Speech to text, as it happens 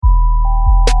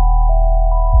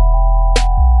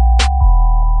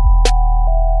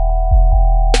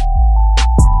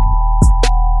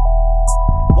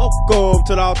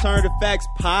Welcome to the Alternative Facts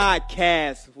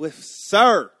Podcast with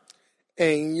Sir.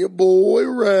 And your boy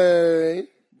Ray.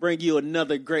 Bring you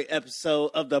another great episode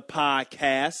of the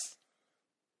podcast.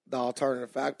 The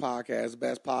Alternative Fact Podcast,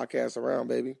 best podcast around,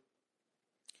 baby.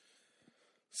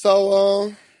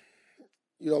 So,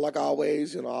 like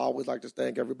always, I always like to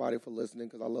thank everybody for listening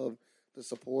because I love the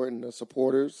support and the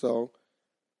supporters. So,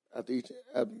 at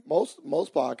most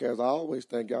podcasts, I always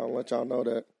thank y'all and let y'all know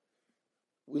that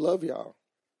we love y'all.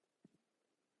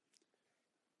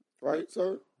 Right,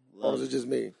 sir? Or is it just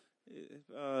me?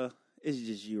 It's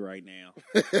just you right now.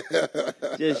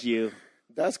 Just you.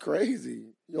 That's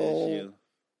crazy. Just you.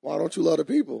 Why don't you love the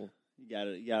people? You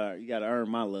gotta earn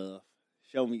my love.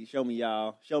 Show me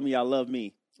y'all love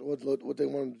me. What they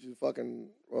want to fucking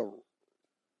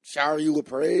shower you with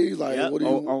praise? Like, yep, what do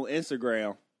you on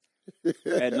Instagram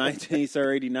at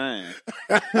 19sir89.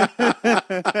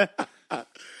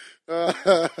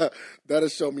 That'll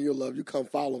show me your love. You come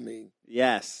follow me.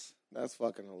 Yes. That's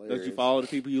fucking hilarious. Don't you follow the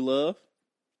people you love?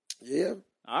 Yeah.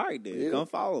 All right, then. Yeah. Come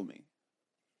follow me.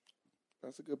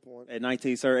 That's a good point. At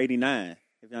 19sir89,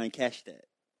 if y'all ain't catch that.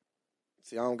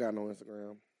 See, I don't got no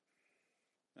Instagram.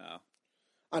 Oh.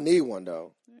 I need one,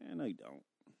 though. Yeah, no, you don't.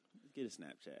 Get a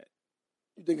Snapchat.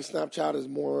 You think a Snapchat is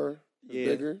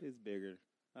bigger? It's bigger.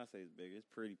 I say it's bigger. It's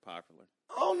pretty popular.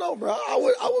 I don't know, bro. I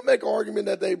would make an argument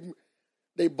that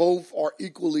they both are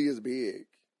equally as big.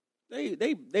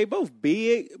 They both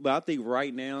big, but I think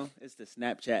right now it's the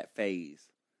Snapchat phase.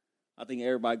 I think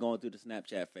everybody going through the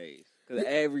Snapchat phase because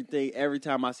every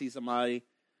time I see somebody,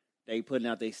 they putting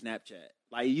out their Snapchat.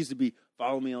 Like it used to be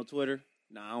follow me on Twitter.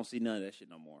 Nah, I don't see none of that shit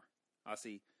no more. I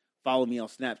see follow me on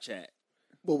Snapchat.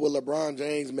 But with LeBron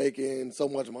James making so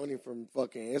much money from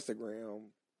fucking Instagram.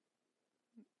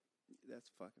 That's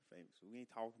fucking famous. We ain't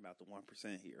talking about the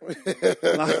 1% here.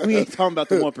 Like, we ain't talking about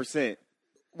the 1%.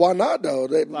 Why not though?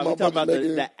 We talking about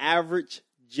the average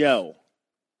Joe.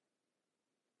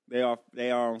 They are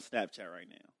on Snapchat right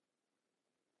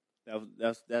now.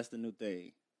 That's the new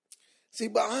thing. See,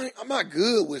 but I'm not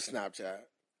good with Snapchat.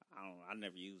 I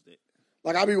never used it.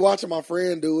 Like I be watching my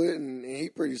friend do it, and he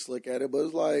pretty slick at it. But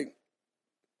it's like,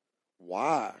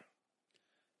 why?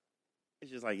 It's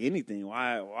just like anything.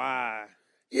 Why?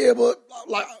 Yeah, but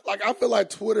like I feel like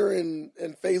Twitter and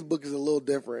Facebook is a little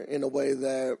different in a way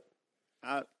that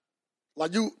I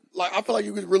feel like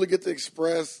you could really get to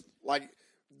express like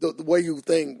the way you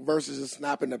think versus just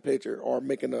snapping a picture or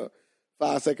making a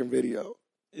 5-second video.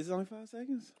 Is it only 5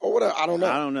 seconds? Or whatever. I don't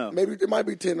know. Maybe it might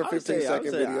be 10 or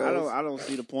 15-second videos. I don't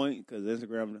see the point because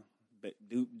Instagram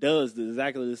does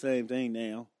exactly the same thing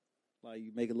now. Like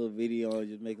you make a little video and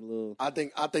just make a little. I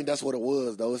think that's what it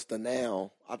was though. It's the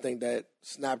now. I think that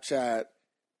Snapchat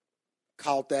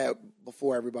caught that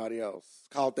before everybody else.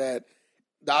 Caught that.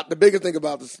 The biggest thing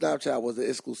about the Snapchat was the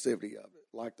exclusivity of it.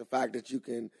 Like the fact that you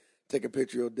can take a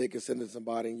picture of your dick and send it to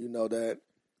somebody and you know that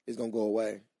it's gonna go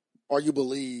away, or you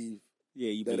believe.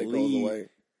 Yeah, you that believe. It goes away.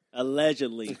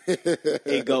 Allegedly,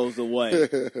 it goes away.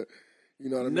 You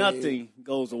know what I mean? Nothing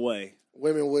goes away.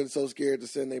 Women weren't so scared to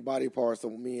send their body parts to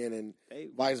men and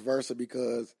vice versa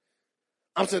because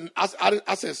I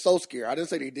said so scared. I didn't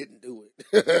say they didn't do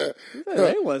it.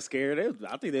 They weren't scared.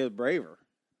 I think they were braver.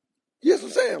 Yes, I'm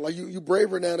saying. Like you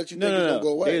braver now that you think it's gonna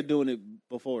go away. They were doing it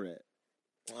before that.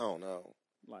 I don't know.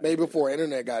 Like, maybe before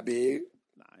internet got big.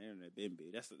 Nah, internet been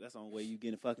big. That's the only way you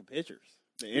getting fucking pictures.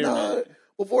 The internet. Nah,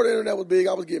 before the internet was big,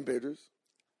 I was getting pictures.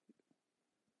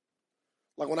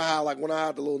 Like when I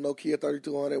had the little Nokia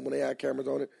 3200 when they had cameras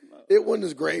on it, it wasn't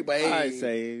as great. But hey, I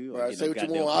say what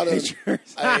you want.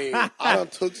 I done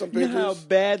took some pictures. You know how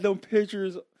bad them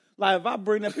pictures. Like if I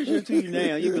bring that picture to you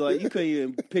now, you'd be like, you couldn't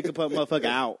even pick a motherfucker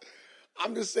out.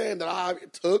 I'm just saying that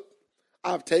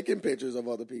I've taken pictures of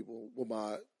other people with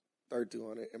my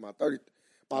 3200 and my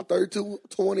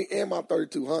 3220 and my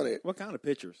 3200. What kind of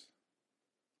pictures?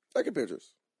 Taking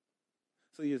pictures.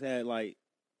 So you just had like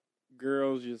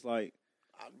girls, just like.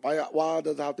 Why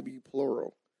does it have to be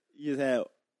plural? You just had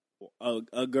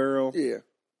a girl. Yeah,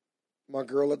 my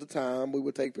girl at the time. We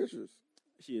would take pictures.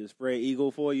 She would spread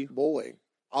eagle for you. Boy,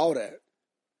 all that,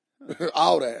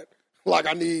 all that. Like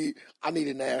I need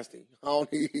it nasty. I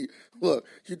don't need. Look,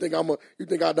 you think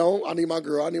I don't? I need my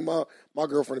girl. I need my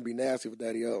girlfriend to be nasty for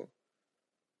Daddy O.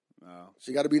 Oh.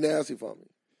 She got to be nasty for me.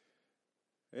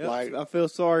 Yep, like I feel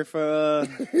sorry for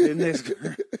the next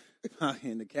girl.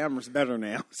 And the camera's better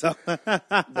now. So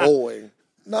boy,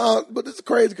 no, but it's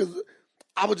crazy because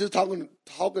I was just talking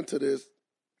to this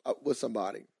with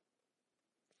somebody.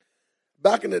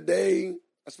 Back in the day,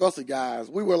 especially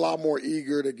guys, we were a lot more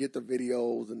eager to get the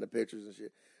videos and the pictures and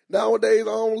shit. Nowadays, I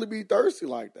don't really be thirsty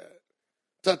like that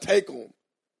to take them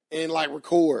and like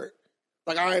record.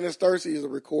 Like, I ain't as thirsty as to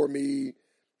record me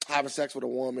having sex with a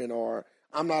woman, or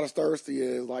I'm not as thirsty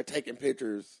as, like, taking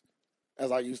pictures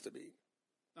as I used to be.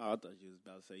 Oh, I thought you was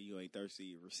about to say you ain't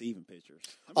thirsty receiving pictures.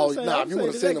 Oh, nah, if you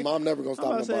want to send them, I'm never going to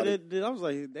stop nobody. I was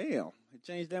like, damn, it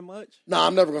changed that much? Nah,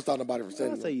 I'm never going to stop nobody from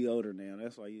sending I them. say you older now.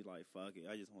 That's why you like, fuck it.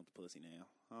 I just want the pussy now.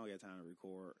 I don't got time to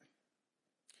record.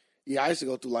 Yeah, I used to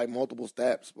go through, like, multiple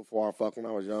steps before I fucked when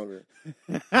I was younger.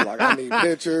 Like, I need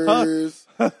pictures.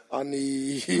 I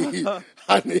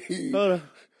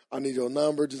need your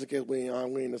number just in case we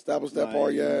ain't established that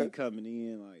part yet. Coming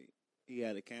in, like, he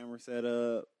had a camera set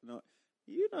up. No,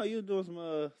 you know, you doing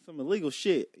some illegal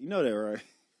shit. You know that, right?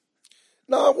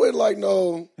 No, I wouldn't like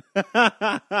no.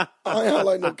 I ain't had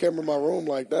like no camera in my room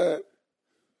like that,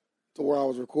 to where I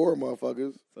was recording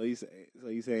motherfuckers. So you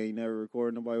say you never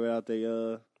recorded nobody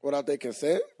without their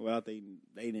consent? Without they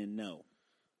didn't know.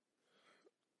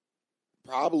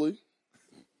 Probably.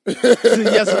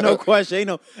 Yes or no question.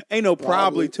 Ain't no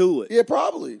probably to it. Yeah,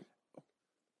 probably.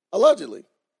 Allegedly.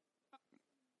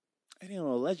 I didn't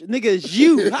know allegedly. Nigga, it's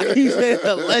you. How can you say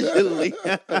allegedly?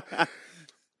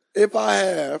 If I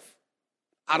have,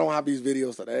 I don't have these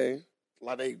videos today.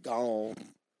 Like, they gone.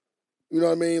 You know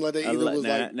what I mean? Like, they either was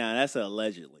like... Nah, that's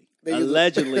allegedly.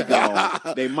 Allegedly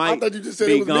gone. They might I thought you just said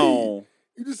be it was gone. Me.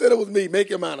 You just said it was me. Make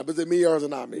your mind up. Is it me or is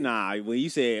it not me? Nah, when you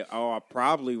said, I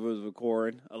probably was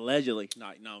recording, allegedly.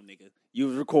 No, nigga. You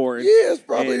was recording. Yeah,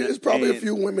 it's probably a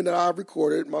few women that I've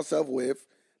recorded myself with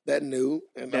that knew,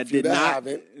 and a few that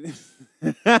haven't.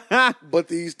 But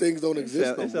these things don't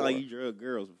exist no more. It sounds like you drug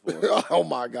girls before. Oh,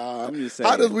 my God. I'm just saying.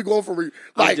 How does we go from...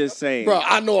 I'm just saying. Bro,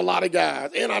 I know a lot of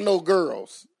guys, and I know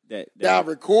girls that I've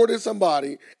recorded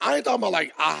somebody. I ain't talking about,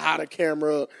 like, I had a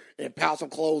camera and piled some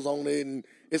clothes on it, and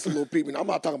it's a little peeping. I'm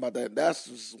not talking about that. That's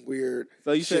just weird.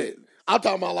 So you shit. said... I'm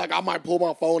talking about, like, I might pull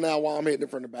my phone out while I'm hitting it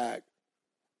from the back.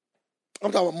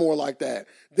 I'm talking about more like that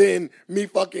than me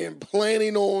fucking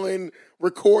planning on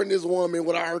recording this woman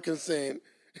without her consent.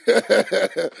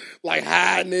 Like,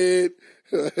 hiding it.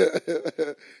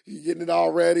 You getting it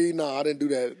all ready? No, I didn't do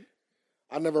that.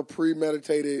 I never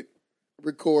premeditated,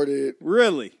 recorded.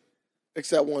 Really?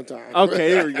 Except one time. Okay,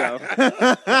 here we go.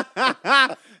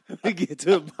 We get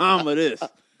to the bottom of this.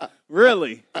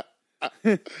 Really?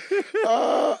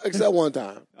 Except one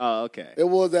time. Oh, okay. It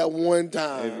was that one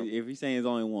time. If you're saying it's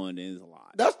only one, then it's a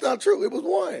lot. That's not true. It was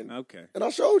one. Okay. And I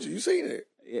showed you. You seen it.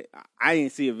 I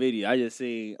didn't see a video. I just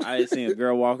seen a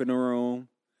girl walk in the room.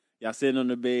 Y'all sitting on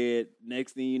the bed.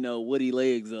 Next thing you know, Woody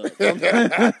legs up. Like,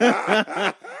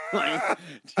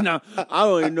 I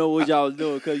don't even know what y'all was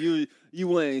doing because you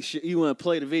wouldn't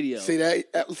play the video. See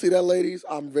that, ladies?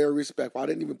 I'm very respectful. I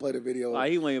didn't even play the video.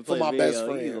 He wouldn't play for my the video. Best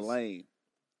friends. He's lame.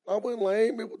 I wasn't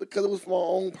lame because it was for my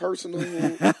own personal.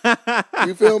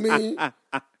 You feel me?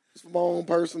 It's for my own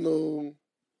personal.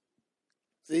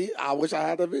 See, I wish I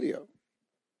had that video.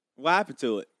 What happened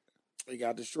to it? It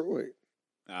got destroyed.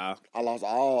 I lost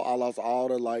all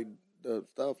the like the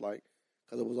stuff like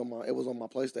because it was on my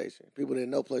PlayStation. People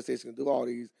didn't know PlayStation could do all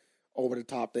these over the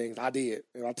top things. I did,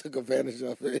 and I took advantage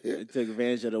of it. You took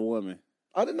advantage of the woman.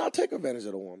 I did not take advantage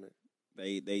of the woman.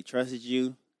 They trusted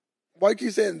you. Why you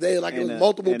keep saying they like it was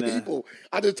multiple people?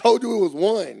 I just told you it was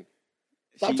one.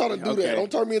 Stop trying to do that.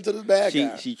 Don't turn me into this bad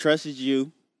guy. She trusted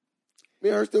you. Me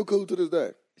and her still cool to this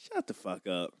day. Shut the fuck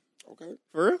up. Okay.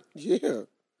 For real? Yeah.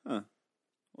 Huh.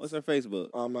 What's her Facebook?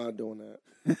 I'm not doing that.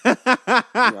 Yeah,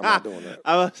 I'm not doing that.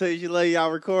 I was saying she let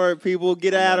y'all record people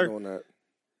get at her. I'm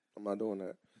not doing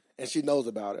that. And she knows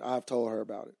about it. I've told her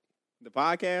about it. The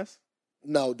podcast?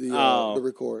 No, the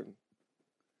recording.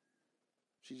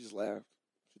 She just laughed.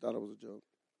 She thought it was a joke.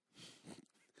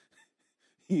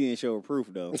 You didn't show her proof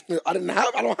though. I don't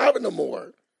have it no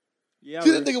more. Yeah,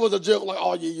 she didn't think it was a joke. Like,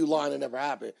 oh yeah, you lying. It never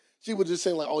happened. She was just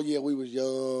saying like, oh yeah, we was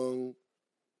young.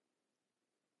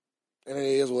 And it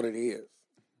is what it is.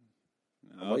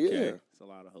 Okay. Like, yeah. It's a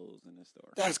lot of hoes in this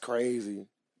story. That's crazy.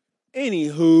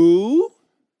 Anywho.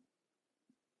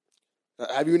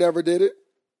 Have you never did it?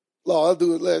 Lord, I'll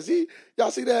do it. Let's see.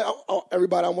 Y'all see that?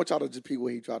 Everybody, I want y'all to just repeat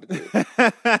what he tried to do.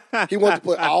 He wanted to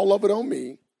put all of it on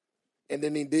me, and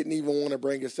then he didn't even want to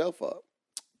bring himself up.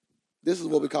 This is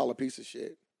what we call a piece of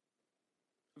shit.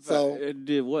 So, it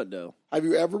did what, though? Have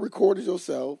you ever recorded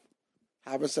yourself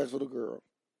having sex with a girl?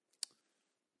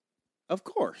 Of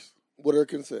course. With her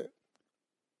consent?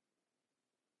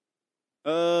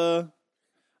 I'm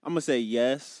gonna say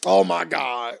yes. Oh my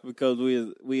God! Because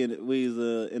we in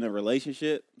a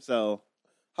relationship. So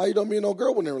how you don't meet no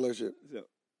girl when in a relationship?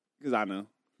 Because I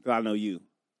know you.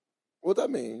 What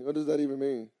that mean? What does that even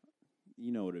mean?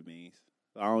 You know what it means.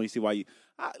 I don't even see why you.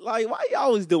 Why you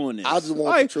always doing this? I just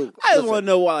want the truth. I just Listen, want to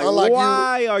know why. unlike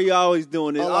Why are you always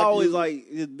doing this? unlike Always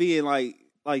you- just being like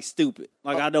stupid.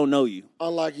 Like I don't know you.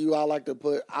 Unlike you,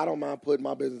 I don't mind putting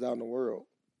my business out in the world.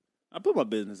 I put my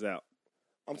business out.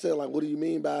 I'm saying, like, what do you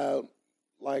mean by,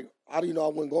 like, how do you know I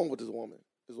wasn't going with this woman?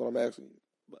 Is what I'm asking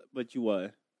you. But you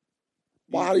what?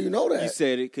 Well, how do you know that? You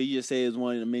said it because you just said it was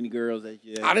one of the many girls that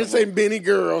you. I didn't say many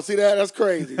girls. See that? That's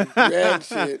crazy. You add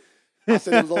shit. I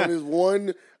said it was on this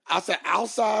one. I said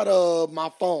outside of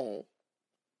my phone.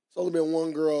 It's only been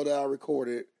one girl that I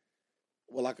recorded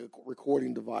with like a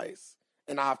recording device,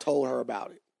 and I've told her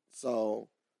about it. So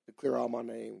to clear out my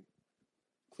name,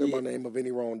 my name of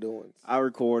any wrongdoings. I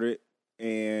recorded,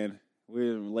 and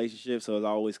we're in a relationship, so it's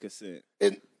always consent.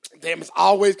 Damn, it's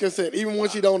always consent, even when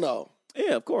she don't know.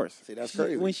 Yeah, of course. See, that's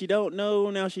crazy. When she don't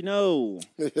know, now she know.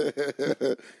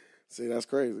 See, that's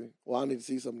crazy. Well, I need to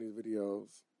see some of these videos.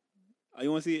 Oh,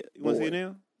 you want to see it? You want to see it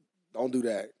now? Don't do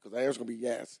that, because the answer's going to be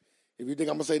yes. If you think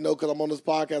I'm going to say no because I'm on this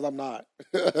podcast, I'm not.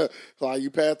 So you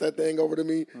pass that thing over to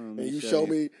me, and you show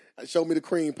me the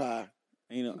cream pie.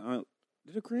 You know,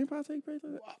 did the cream pie take place?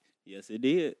 Yes, it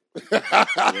did.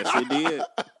 Yes, it did.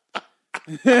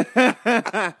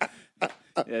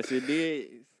 Yes, it did.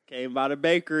 Came by the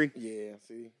bakery. Yeah,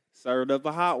 see. Served up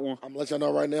a hot one. I'm going to let y'all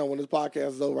know right now, when this podcast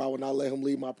is over, I will not let him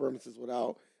leave my premises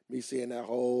without me seeing that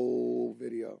whole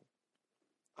video.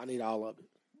 I need all of it.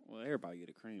 Well, everybody get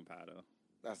a cream pie, though.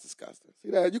 That's disgusting.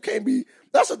 See that? You can't be,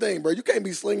 that's the thing, bro. You can't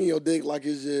be slinging your dick like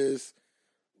it's just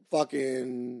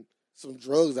fucking some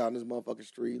drugs out in this motherfucking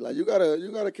street. Like, you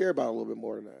gotta care about it a little bit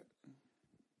more than that.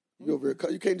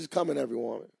 You can't just come in every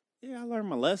woman. Yeah, I learned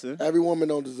my lesson. Every woman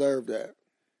don't deserve that.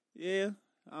 Yeah,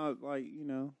 I was like,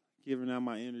 giving out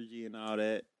my energy and all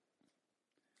that.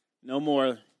 No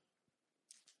more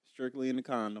strictly in the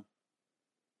condom.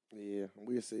 Yeah,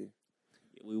 we'll see.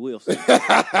 Yeah, we will see.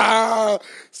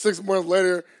 6 months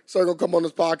later, Sir gonna come on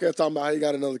this podcast talking about how he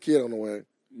got another kid on the way.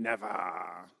 Never.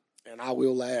 And I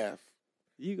will laugh.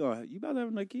 You about to have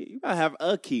another kid? You about to have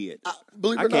a kid?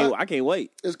 Believe it or not, I can't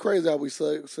wait. it's crazy how we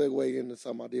segue into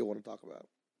something I did want to talk about.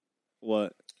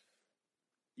 What?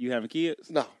 You having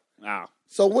kids? No. Wow.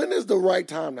 So when is the right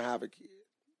time to have a kid?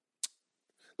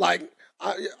 Like,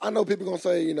 I know people gonna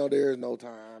say, there is no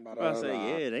time. I say,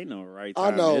 yeah, it ain't no right I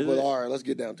time. know, but all right, let's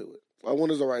get down to it. Like, when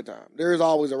is the right time? There is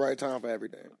always a right time for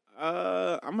everything.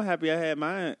 I'm happy I had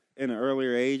mine in the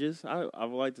earlier ages. I'd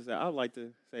like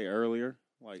to say earlier,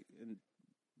 like in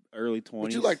early 20s.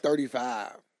 But you like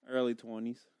 35. Early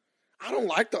 20s. I don't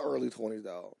like the early 20s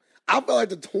though. I feel like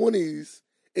the 20s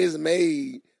is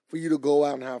made for you to go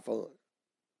out and have fun.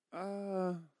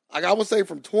 Like I would say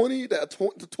from 20 to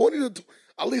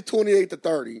at least 28 to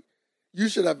 30, you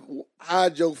should have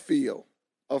had your feel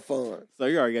of fun. So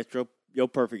you already got your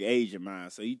perfect age in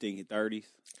mind. So you thinking 30s?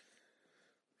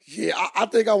 Yeah, I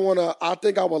think I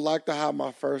would like to have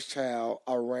my first child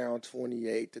around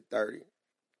 28 to 30.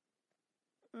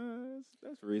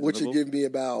 That's reasonable. Which would give me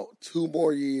about 2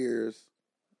 more years.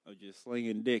 Of just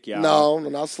slinging dick, y'all. No,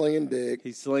 not slinging dick.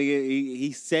 He's slinging.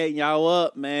 He's setting y'all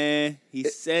up, man.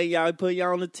 He's setting y'all, putting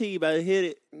y'all on the tee. Better hit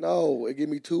it. No, it give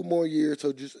me 2 more years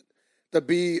to just to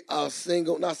be a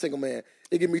not single man.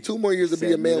 It give me 2 more years to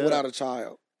be a man without a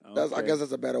child. Okay. I guess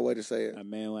that's a better way to say it. A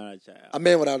man without a child. A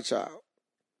man without a child.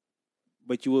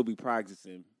 But you will be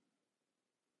practicing.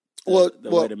 The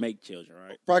way to make children,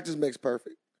 right? Practice makes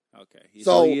perfect. Okay.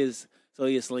 So he is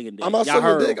slinging dick. I'm not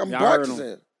slinging dick. I'm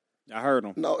practicing. I heard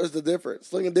him. No, it's the difference.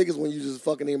 Slinging dick is when you just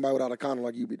fucking anybody without a condom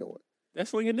like you be doing. That's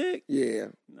slinging dick? Yeah.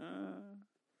 Nah.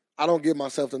 I don't give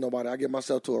myself to nobody. I give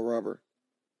myself to a rubber.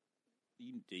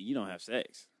 You don't have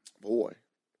sex. Boy.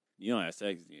 You don't have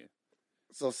sex then.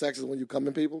 So sex is when you come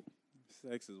in people?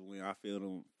 Sex is when I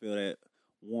feel that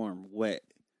warm, wet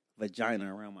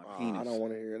vagina around my penis. I don't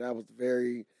want to hear it. That was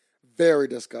very, very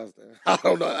disgusting. I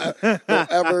don't know.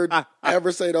 Don't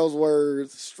ever say those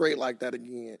words straight like that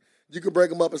again. You can break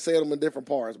them up and say them in different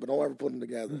parts, but don't ever put them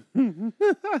together. All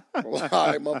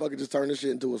right, motherfucker, just turn this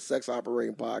shit into a sex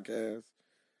operating podcast.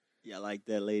 Yeah, I like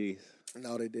that, ladies.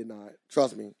 No, they did not.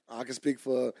 Trust me, I can speak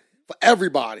for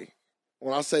everybody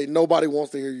when I say nobody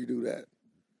wants to hear you do that.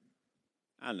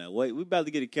 I know. Wait, we about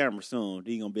to get a camera soon.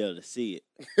 You gonna be able to see it.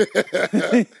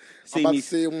 I'm about to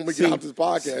see it when we get off this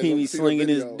podcast. See me slinging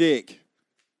his dick.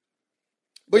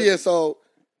 But yeah, so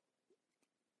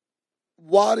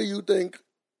why do you think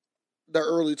the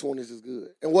early 20s is good?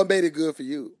 And what made it good for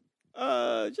you?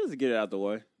 Just to get it out the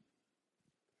way.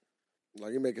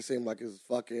 Like, you make it seem like it's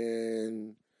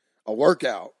fucking a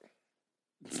workout.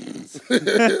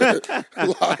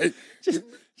 Like,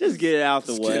 just get it out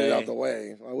the way. Get it out the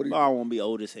way. Like, what do you? I want to be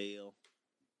old as hell.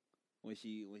 when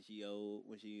she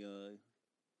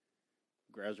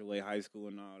graduate high school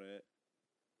and all that.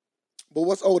 But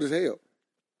what's old as hell?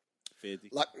 50.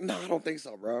 Like, no, I don't think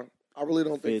so, bro. I really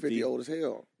don't think 50 50 old as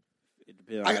hell. It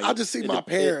depends on how I just see my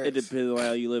parents. It depends on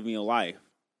how you live in your life.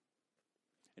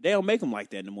 They don't make them like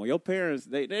that no more. Your parents,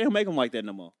 they don't make them like that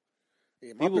no more.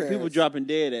 Yeah, People dropping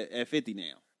dead at 50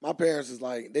 now. My parents is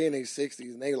like, they in their 60s,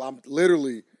 and I'm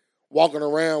literally walking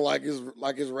around like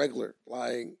it's regular.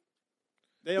 Like,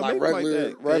 They don't like make 'em like regular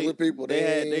that. regular people.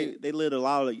 They lived a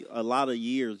lot of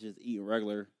years just eating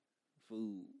regular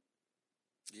food,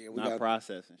 not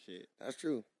processing shit. That's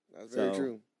true. That's very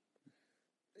true.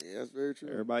 Yeah, that's very true.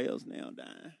 Everybody else now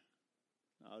dying.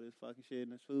 All this fucking shit in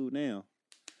this food now.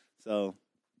 So,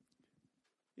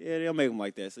 yeah, they don't make them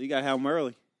like that. So you gotta have them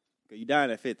early, cause you dying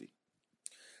at 50.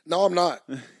 No, I'm not.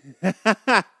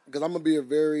 Because I'm gonna be a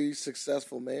very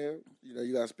successful man. You know,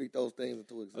 you gotta speak those things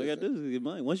into existence. All you gotta do is get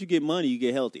money. Once you get money, you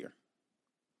get healthier.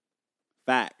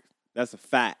 Fact. That's a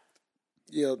fact.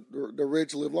 Yeah, the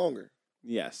rich live longer.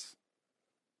 Yes.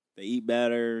 They eat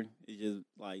better. It's just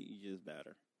like you just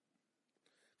better.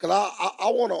 Cause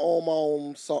I want to own my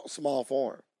own small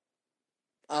farm.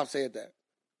 I've said that.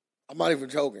 I'm not even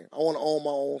joking. I want to own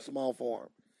my own small farm,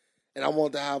 and I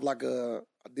want to have like a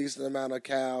decent amount of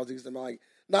cows,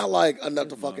 not like enough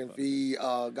to fucking feed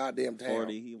goddamn town.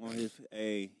 40. He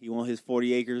want his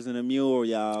 40 acres and a mule,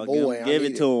 y'all. Boy, give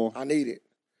it to him. I need it.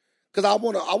 Cause I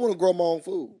wanna grow my own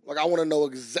food. Like I wanna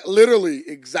know literally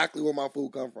exactly where my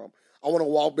food come from. I wanna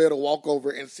be able to walk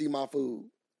over and see my food.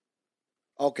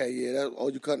 Okay, yeah.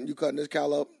 You cutting this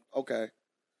cow up? Okay.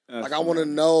 Like I want to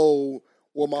know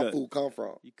where my food come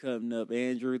from. You cutting up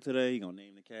Andrew today? You gonna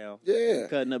name the cow? Yeah. You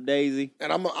cutting up Daisy?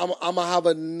 And I'm gonna have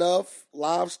enough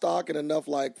livestock and enough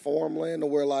like farmland to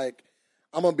where like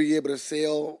I'm gonna be able to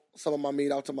sell some of my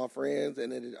meat out to my friends,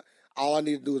 and then all I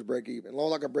need to do is break even. As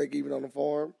long as I can break even on the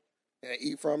farm and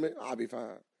eat from it, I'll be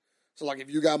fine. So like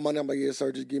if you got money, I'm like, yeah,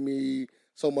 sir, just give me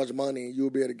so much money, and you'll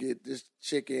be able to get this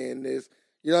chicken, this.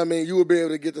 You know what I mean? You will be able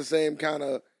to get the same kind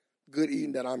of good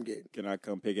eating that I'm getting. Can I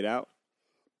come pick it out?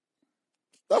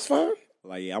 That's fine.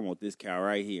 Like, yeah, I want this cow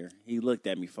right here. He looked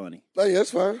at me funny. Oh, yeah,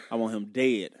 that's fine. I want him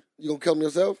dead. You gonna kill him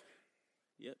yourself?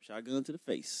 Yep, shotgun to the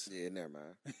face. Yeah, never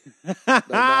mind.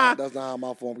 That's not how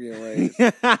my farm getting raised.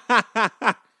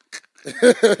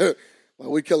 Like,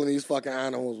 we killing these fucking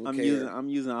animals with I'm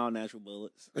using all natural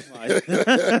bullets. Like,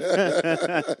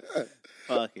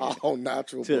 fuck it. All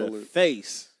natural to bullets. The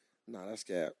face. Nah, that's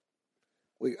cap.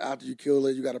 After you kill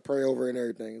it, you got to pray over it and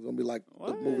everything. It's gonna be like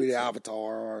the movie The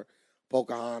Avatar or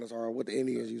Pocahontas or what the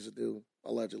Indians used to do,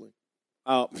 allegedly.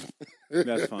 Oh,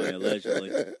 that's funny.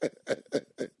 Allegedly.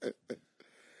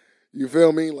 You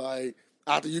feel me? Like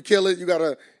after you kill it, you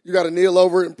gotta kneel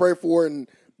over it and pray for it, and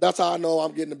that's how I know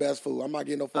I'm getting the best food. I'm not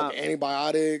getting no fucking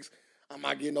antibiotics. I'm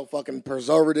not getting no fucking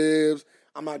preservatives.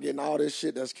 I'm not getting all this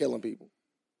shit that's killing people.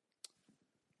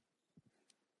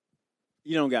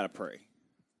 You don't gotta pray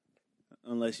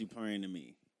unless you praying to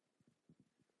me.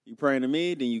 You praying to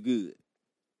me, then you good.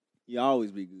 You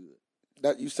always be good.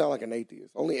 That you sound like an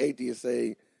atheist. Only atheists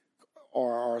say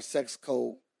are sex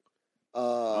cult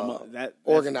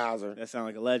organizer. That sound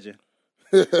like a legend.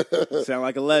 Sound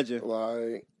like a legend.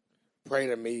 Like pray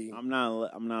to me. I'm not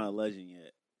a legend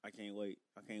yet. I can't wait.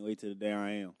 I can't wait till the day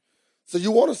I am. So you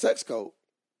want a sex cult?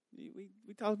 We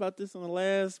talked about this on the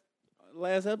last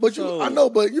episode.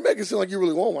 But you make it seem like you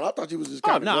really want one. I thought you was just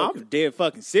kind of I'm dead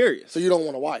fucking serious. So you don't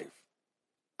want a wife?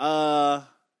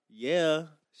 Yeah.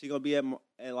 She gonna be at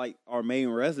like our main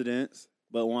residence,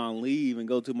 but when I leave and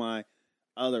go to my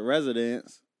other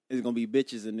residence, it's gonna be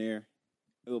bitches in there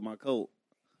with my coat.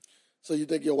 So you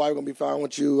think your wife gonna be fine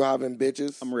with you having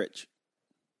bitches? I'm rich.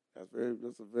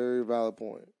 That's a very valid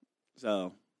point.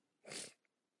 So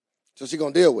she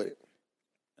gonna deal with it.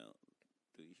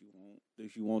 Do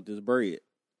she want this bread?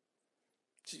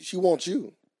 She wants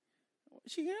you.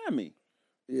 She got me.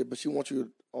 Yeah, but she wants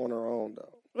you on her own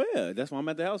though. Well, yeah, that's what I'm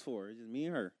at the house for. It's just me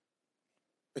and her.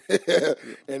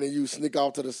 And then you sneak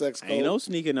off to the sex code. Ain't no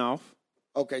sneaking off.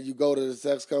 Okay, you go to the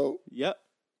sex code. Yep.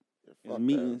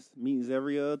 Meetings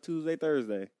every Tuesday,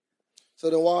 Thursday. So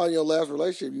then, why in your last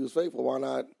relationship you was faithful? Why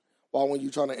not? Why weren't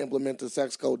you trying to implement the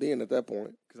sex code then at that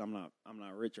point? Because I'm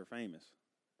not rich or famous,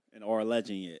 or a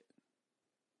legend yet.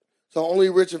 So only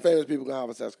rich and famous people can have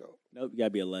a sex code. Nope, you gotta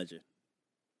be a legend.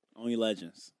 Only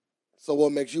legends. So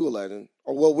what makes you a legend,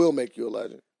 or what will make you a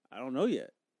legend? I don't know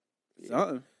yet. Yeah.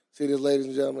 Something. See this, ladies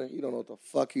and gentlemen, you don't know what the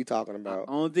fuck he talking about.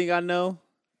 The only thing I know,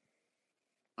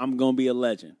 I'm gonna be a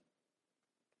legend.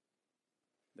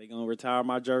 They gonna retire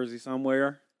my jersey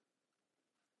somewhere,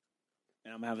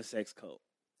 and I'm gonna have a sex code.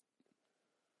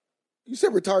 You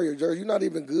said retire your jersey. You're not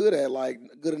even good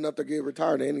enough to get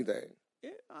retired to anything.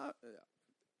 Yeah,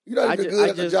 You're not even good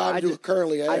at the job you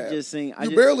currently have.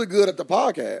 You're barely good at the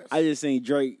podcast. I just seen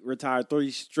Drake retire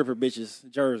 3 stripper bitches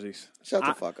jerseys. Shut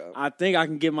the fuck up. I think I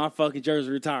can get my fucking jersey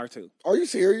retired too. Are you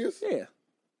serious? Yeah.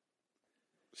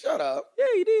 Shut up. Yeah,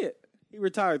 he did. He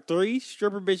retired 3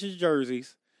 stripper bitches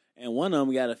jerseys, and one of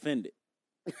them got offended.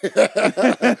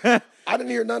 I didn't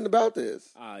hear nothing about this.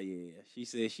 Oh yeah, she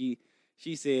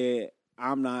said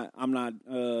I'm not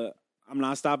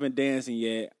stopping dancing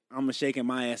yet. I'm shaking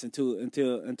my ass into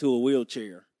a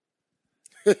wheelchair.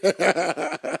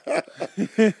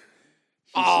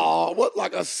 Oh, what,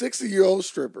 like a 60-year-old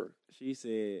stripper? She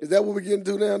said, "Is that what we're getting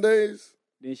to nowadays?"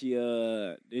 Then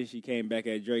she came back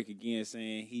at Drake again,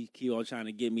 saying he keep on trying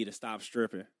to get me to stop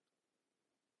stripping.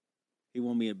 He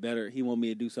want me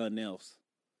to do something else.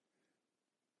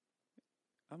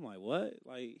 I'm like, what?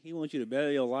 Like, he wants you to better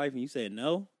your life, and you said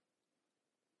no?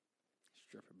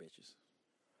 Stripper bitches.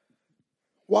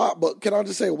 Why? But can I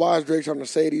just say, why is Drake trying to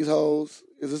save these hoes?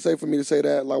 Is it safe for me to say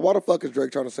that? Like, why the fuck is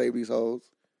Drake trying to save these hoes?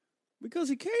 Because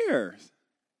he cares.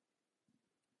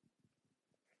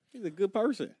 He's a good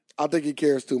person. I think he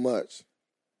cares too much.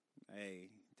 Hey,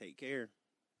 take care.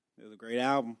 It was a great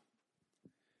album.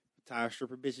 Retire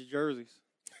stripper bitches jerseys.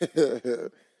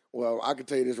 Well, I can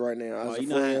tell you this right now.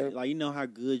 You know how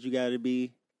good you got to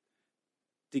be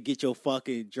to get your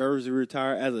fucking jersey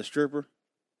retired as a stripper?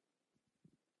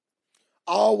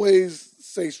 I always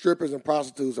say strippers and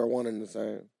prostitutes are one and the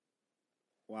same.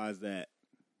 Why is that?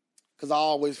 Because I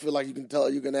always feel like you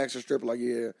can ask a stripper, like,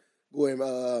 yeah, go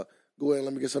ahead,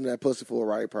 let me get some of that pussy for a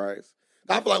right price.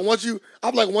 I feel like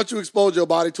once you expose your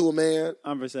body to a man,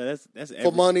 I'm gonna say that's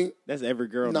for money. That's every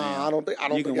girl. Nah, I don't think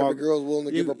every girl's willing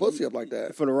to give her pussy up like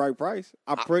that for the right price.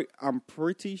 I'm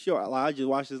pretty sure. Like, I just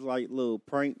watched this like little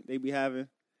prank they be having.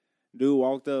 Dude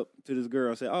walked up to this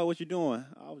girl and said, "Oh, what you doing?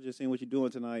 I was just seeing what you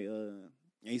doing tonight." And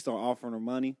he started offering her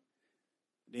money.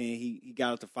 Then he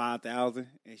got up to 5,000,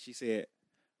 and she said,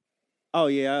 "Oh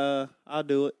yeah, I'll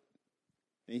do it."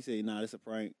 And he said, "Nah, it's a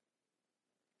prank."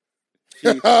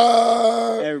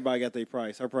 Everybody got their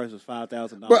price. Her price was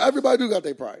 $5,000. But everybody do got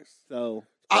their price.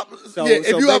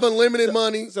 If you have unlimited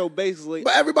money. So basically,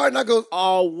 but everybody not goes.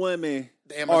 All women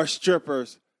are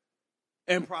strippers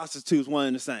and prostitutes, one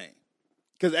and the same.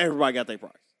 Because everybody got their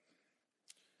price.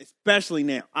 Especially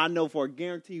now. I know for a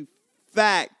guaranteed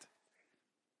fact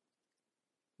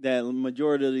that the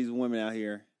majority of these women out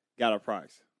here got a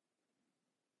price.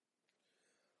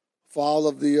 For all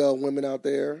of the women out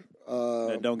there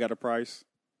that don't got a price.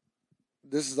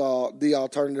 This is all the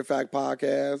Alternative Fact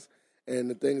Podcast, and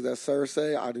the things that Sir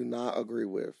say, I do not agree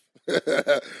with.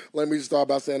 Let me just start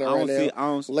by saying that right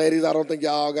now. Ladies, I don't think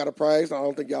y'all got a price. I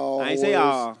don't think y'all I ain't say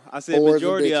y'all. I said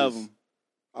majority of them.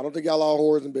 I don't think y'all all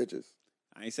whores and bitches.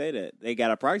 I ain't say that. They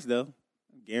got a price, though.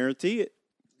 Guarantee it.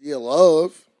 Yeah,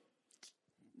 love.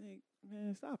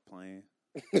 Man, stop playing.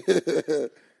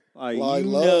 Like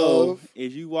love.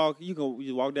 If you walk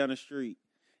down the street,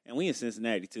 and we in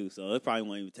Cincinnati too, so it probably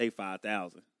won't even take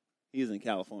 5,000. He's in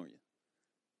California,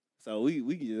 so we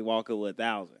can just walk up with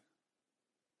 1,000.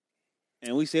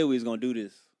 And we said we was gonna do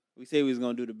this. We said we was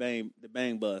gonna do the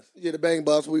bang bus. Yeah, the bang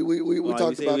bus. We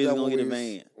talked about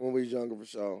that when we was younger for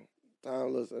sure.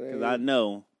 Because I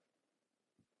know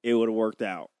it would have worked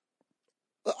out.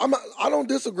 I don't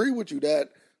disagree with you that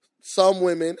some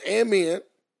women and men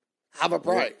have a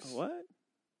price. What?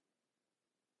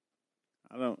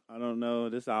 I don't know.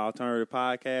 This is our alternative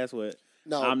podcast.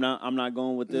 No, I'm not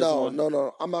going with this one.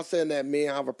 No. I'm not saying that men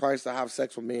have a price to have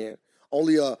sex with men.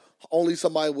 Only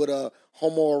somebody with a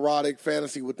homoerotic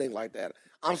fantasy would think like that.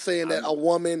 I'm saying that a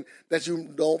woman that you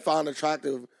don't find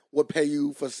attractive would pay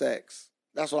you for sex.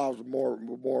 That's what I was more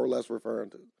or less referring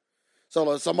to. So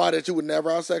like somebody that you would never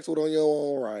have sex with on your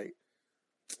own right.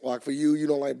 Like for you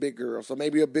don't like big girls. So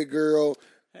maybe a big girl.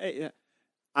 Hey,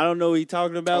 I don't know what you're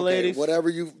talking about, ladies. Whatever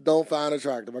you don't find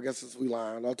attractive. I guess since we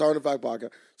lying. Alternative Fact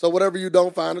Podcast. So whatever you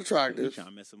don't find attractive. You trying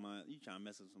to mess with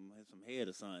some head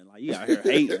or something. Like you out here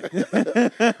hating.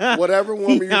 Whatever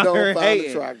woman you don't find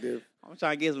attractive. I'm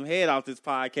trying to get some head off this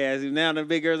podcast. Now the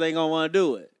big girls ain't gonna want to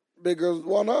do it. Big girls,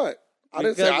 why not? I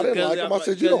didn't like them. I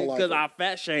said you don't like them. Because I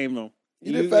fat shamed them.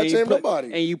 You didn't fat shame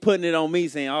nobody. And you putting it on me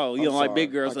saying, oh, you don't like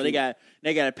big girls, so they got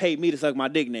to pay me to suck my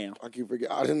dick now. I keep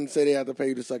forgetting. I didn't say they had to pay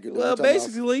you to suck your dick. Well,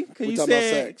 basically, because you talking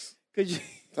said. About sex.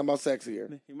 Talking about sex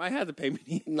here. You might have to pay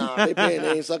me. Nah, they paying.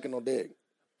 They ain't sucking no dick.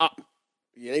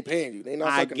 Yeah, they paying you. They not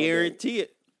sucking no dick. I guarantee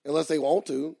it. Unless they want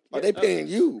to. Like, they paying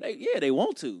you. They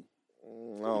want to. I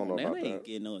don't know about that. They ain't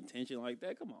getting no attention like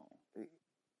that. Come on.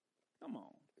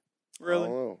 Really? I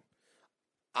don't know.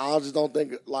 I just don't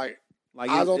think, like, Like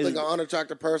I don't think an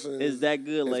unattractive person is that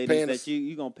good, ladies, paying that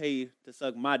you gonna pay to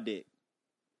suck my dick.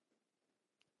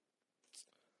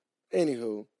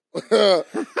 Anywho,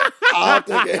 I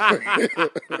think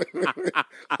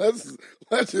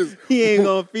let's just he ain't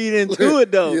gonna feed into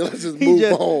it though. Yeah, let's just move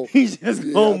on. He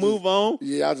just gonna move on.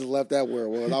 Yeah, I just left that where it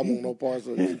was. I want no parts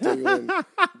of continuing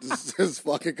this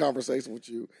fucking conversation with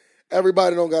you.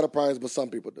 Everybody don't got a price, but some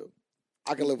people do.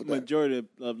 I can live with that.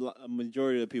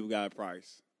 Majority of people got a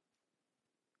price,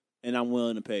 and I'm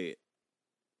willing to pay it.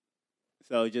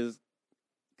 So just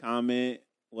comment,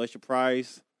 what's your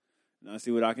price? And I'll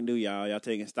see what I can do, y'all. Y'all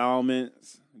take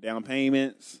installments, down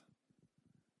payments.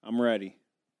 I'm ready.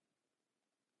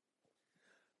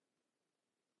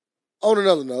 On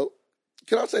another note,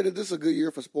 can I say that this is a good year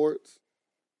for sports?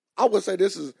 I would say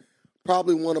this is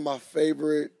probably one of my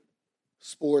favorite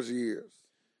sports years.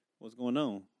 What's going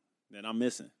on that I'm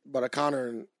missing? But a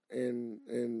Conor and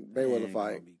Mayweather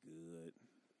fight. Be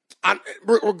good.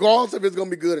 Regardless if it's going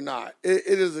to be good or not, it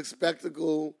is a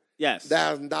spectacle. Yes. That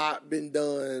has not been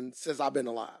done since I've been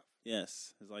alive.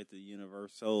 Yes. It's like the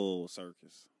Universal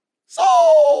Circus.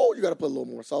 Soul! You got to put a little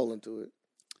more soul into it.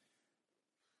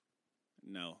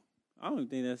 No. I don't even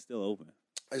think that's still open.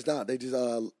 It's not. They just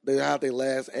they had their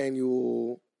last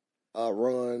annual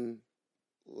run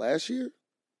last year.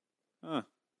 Huh.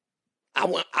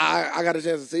 I got a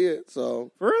chance to see it,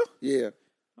 so. For real? Yeah.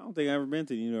 I don't think I've ever been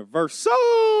to the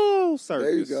Universal Circus.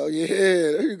 There you go. Yeah,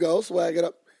 there you go. Swag it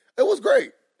up. It was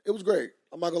great. It was great.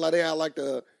 I'm not gonna lie. They had like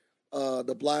the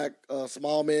black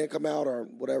small man come out or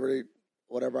whatever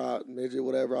midget,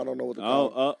 whatever. I don't know what to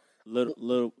call.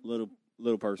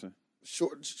 Little person.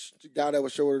 Short guy that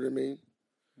was shorter than me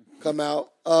come out.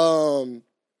 And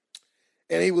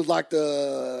he was like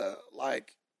the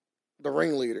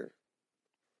ringleader.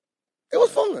 It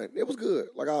was fun. It was good.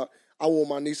 Like I wore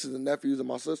my nieces and nephews and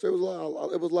my sister. It was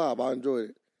live. It was live. I enjoyed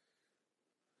it.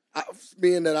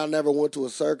 Being that I never went to a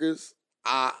circus,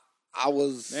 I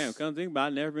was. Damn, come think about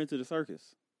it, I never been to the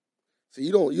circus. See,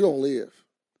 you don't live.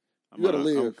 You gotta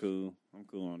live. I'm cool. I'm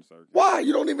cool on the circus. Why?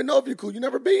 You don't even know if you're cool. You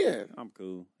never been. I'm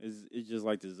cool. It's just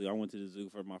like the zoo. I went to the zoo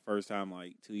for my first time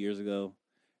like 2 years ago,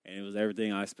 and it was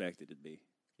everything I expected it to be.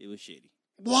 It was shitty.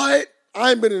 What?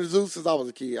 I ain't been in the zoo since I was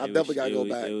a kid. I definitely gotta go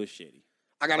back. It was shitty.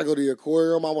 I gotta go to the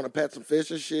aquarium. I want to pet some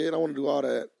fish and shit. I want to do all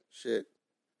that shit.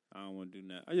 I don't want to do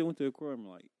that. I just went to the aquarium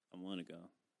like a month ago.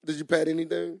 Did you pet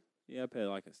anything? Yeah, I pet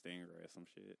like a stingray or some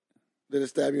shit. Did it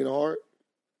stab you in the heart?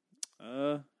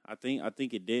 I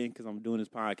think it didn't because I'm doing this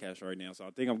podcast right now, so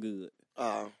I think I'm good.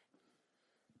 How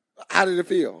did it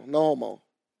feel? No homo.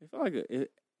 It felt like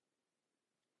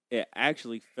it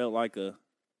actually felt like a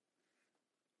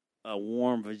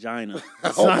warm vagina.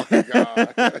 Oh my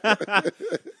god!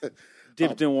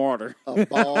 Dipped in water. A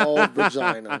ball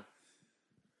vagina.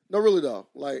 No, really though.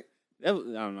 Like I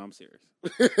don't know. I'm serious.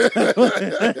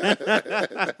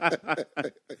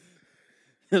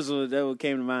 That what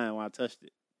came to mind when I touched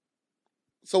it.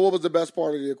 So, what was the best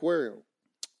part of the aquarium?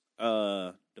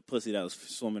 The pussy that was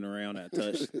swimming around that I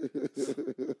touched.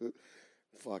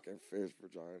 Fucking fish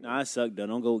vagina. Nah, I suck though.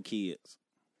 Don't go with kids.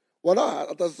 Why not? I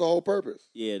thought that's the whole purpose.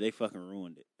 Yeah, they fucking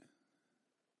ruined it.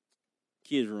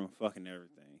 Kids ruin fucking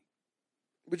everything.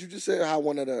 But you just said how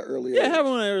one of the earlier. Yeah, have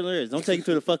one of the earlier. Don't take it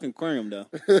to the fucking aquarium though.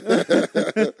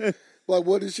 Like,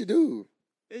 what did she do?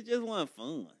 It just wasn't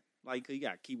fun. Like, you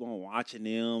gotta keep on watching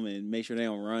them and make sure they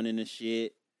don't run into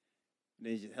shit. And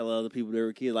then just tell other people they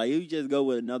were kids. Like, if you just go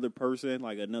with another person,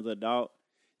 like another adult,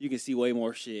 you can see way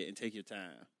more shit and take your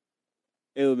time.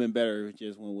 It would have been better if you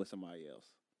just went with somebody else.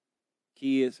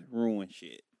 Kids ruin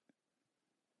shit.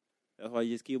 That's why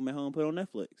you just keep them at home and put on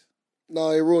Netflix.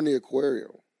 No, they ruined the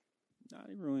aquarium. Nah,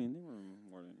 they ruin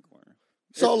more than the aquarium.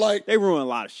 So, like... They ruin a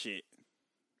lot of shit.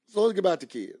 So let's get back to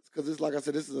kids. Because it's like I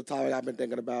said, this is a topic I've been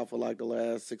thinking about for like the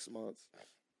last 6 months.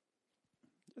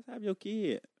 Just have your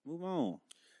kid. Move on.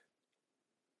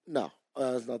 No.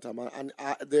 It's not time.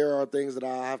 There are things that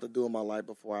I have to do in my life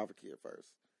before I have a kid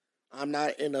first. I'm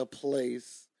not in a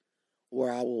place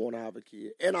where I will want to have a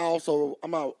kid. And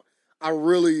I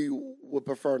really would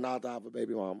prefer not to have a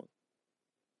baby mama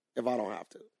if I don't have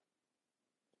to.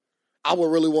 I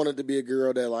would really want it to be a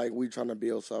girl that like we trying to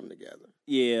build something together.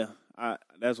 Yeah,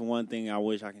 that's one thing I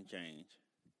wish I can change.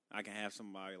 I can have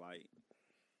somebody like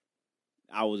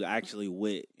I was actually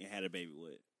with and had a baby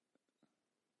with.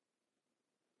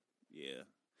 Yeah,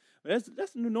 but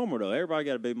that's the new normal though. Everybody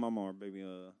got a baby mama or baby.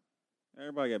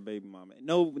 Everybody got a baby mama.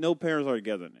 No parents are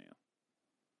together now.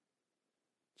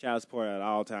 Child support at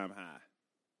all time high.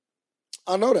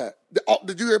 I know that.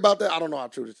 Did you hear about that? I don't know how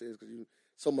true this is because you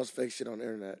so much fake shit on the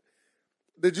internet.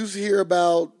 Did you hear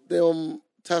about them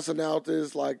testing out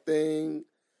this like thing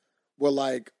where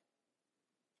like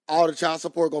all the child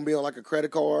support gonna be on like a credit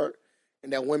card,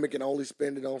 and that women can only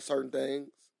spend it on certain things.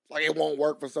 Like it won't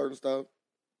work for certain stuff.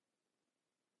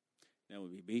 That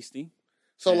would be beastie.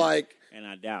 So and, like, and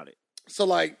I doubt it. So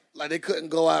like they couldn't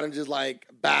go out and just like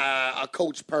buy a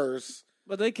Coach purse.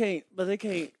 But they can't.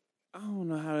 I don't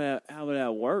know how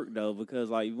that work though, because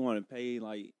like you want to pay,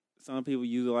 like some people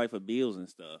use it like for bills and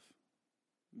stuff,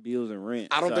 bills and rent.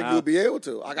 I don't think you'll be able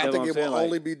to. Like, I think it will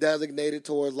only be designated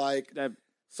towards like that,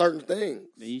 certain things.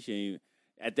 Then you shouldn't even,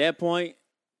 at that point,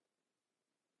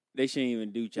 they shouldn't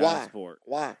even do child support.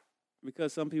 Why?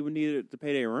 Because some people need it to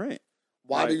pay their rent.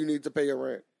 Why do you need to pay your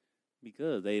rent?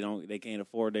 Because they can't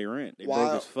afford their rent. They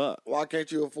broke as fuck. Why can't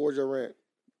you afford your rent?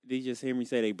 Did you just hear me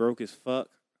say they broke as fuck?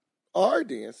 All right,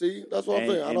 then. See, that's what I'm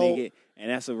saying. And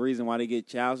that's the reason why they get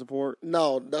child support?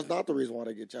 No, that's not the reason why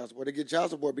they get child support. They get child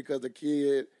support because the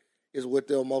kid is with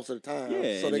them most of the time.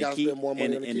 Yeah, so they got to spend more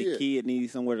money on the kid. And the kid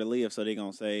needs somewhere to live, so they're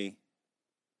going to say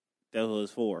that's what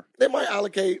it's for.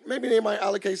 Maybe they might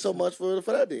allocate so much for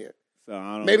that then. So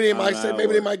I don't, maybe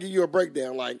they might give you a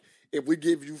breakdown. Like, if we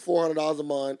give you $400 a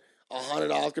month,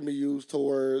 $100 can be used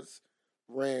towards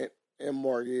rent and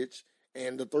mortgage,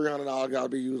 and the $300 got to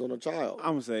be used on a child.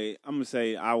 I'm gonna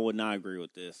say I would not agree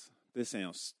with this. This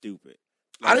sounds stupid.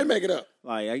 Like, I didn't make it up.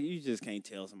 Like, you just can't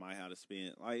tell somebody how to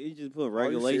spend. Like, you just put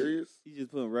regulations. Are you serious? You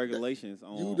just put regulations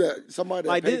on. Somebody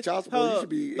that pays child support, you should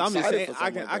be excited. I'm just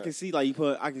saying, I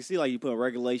can see like you put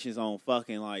regulations on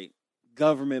fucking like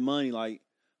government money, like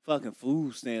fucking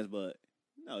food stamps, but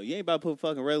no, you ain't about to put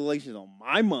fucking regulations on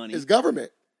my money. It's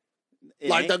government.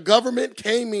 Like the government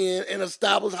came in and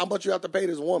established how much you have to pay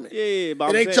this woman. Yeah,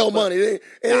 but it ain't your money. It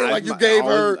ain't like you gave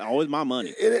her. Always my money.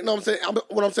 It ain't. No, I'm saying.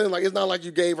 What I'm saying, like, it's not like you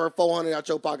gave her $400 out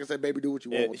your pocket and said, "Baby, do what you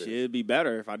want with it." It'd be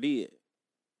better if I did.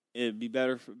 It'd be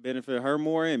better for benefit her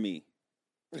more and me.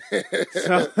 Do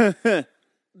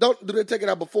they take it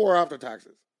out before or after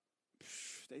taxes?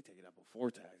 They take it out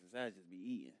before taxes. That'd just be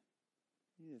eating.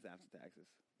 It's after taxes.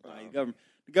 Like,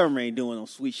 the government ain't doing no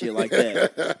sweet shit like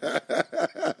that.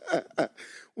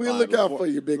 We'll look out for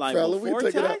you, big fella. Before we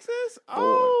take taxes? It out.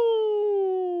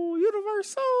 Oh,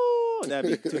 universal.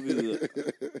 That'd be too good.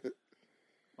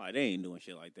 Like, they ain't doing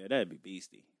shit like that. That'd be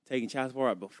beastie. Taking child support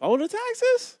out before the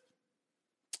taxes?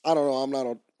 I don't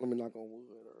know. Let me knock on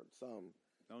wood or something.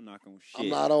 Don't knock on shit. I'm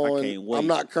not on. I can't wait. I'm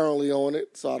not currently on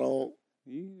it, so I don't.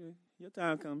 Your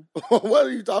time coming. What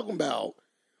are you talking about?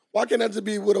 Why can't that just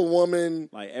be with a woman?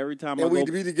 Like, every time we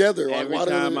be together. Every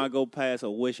time I go past a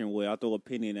wishing well, I throw a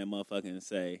penny in that motherfucker and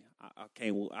say,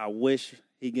 I wish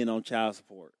he get on child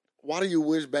support. Why do you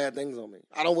wish bad things on me?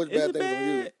 I don't wish bad things on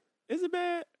you. Is it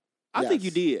bad? I think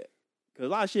you did. Because a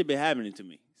lot of shit been happening to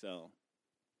me. So,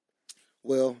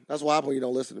 well, that's why when you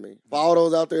don't listen to me. For all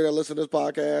those out there that listen to this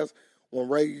podcast, when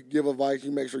Ray give advice,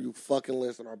 you make sure you fucking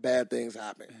listen or bad things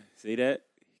happen. See that?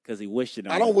 Because he wished it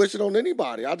on I don't wish it on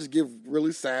anybody. I just give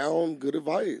really sound, good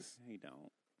advice. He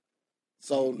don't.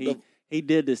 So he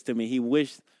did this to me. He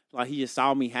wished, like, he just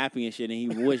saw me happy and shit, and he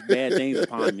wished bad things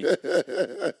upon me.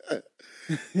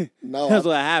 No, that's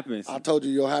what happens. I told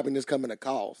you your happiness come at a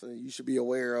cost, and you should be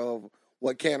aware of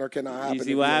what can or cannot happen. You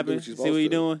see what happens? See what you're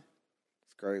doing?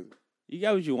 It's crazy. You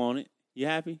got what you wanted. You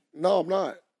happy? No, I'm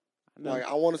not. Like,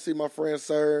 I want to see my friend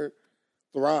Sir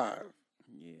thrive.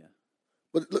 Yeah.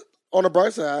 But look, on the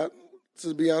bright side,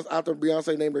 since after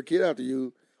Beyonce named her kid after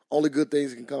you, only good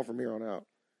things can come from here on out.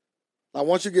 Like,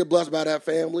 once you get blessed by that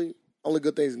family, only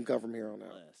good things can come from here on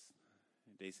out.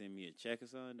 They send me a check or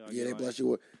something? Yeah,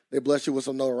 they bless you with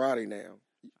some notoriety now.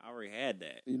 I already had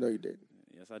that. You know you did.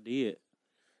 Yes, I did.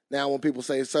 Now, when people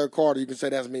say Sir Carter, you can say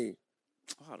that's me.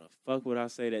 How the fuck would I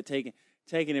say that?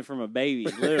 Taking it from a baby,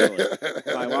 literally.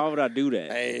 Like, why would I do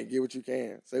that? Hey, get what you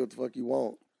can. Say what the fuck you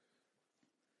want.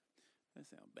 That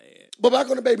sounds bad. But back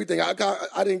on the baby thing, I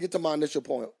didn't get to my initial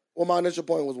point. Well, my initial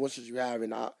point was, when should you have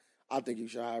it? I think you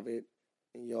should have it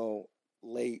in your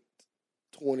late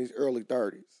 20s, early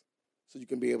 30s, so you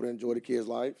can be able to enjoy the kid's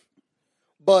life.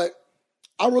 But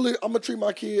I'm gonna treat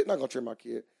my kid. Not gonna treat my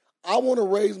kid. I want to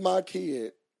raise my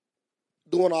kid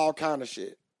doing all kind of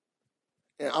shit.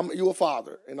 And you a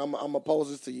father, and I'm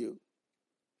opposed this to you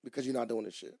because you're not doing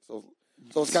this shit. So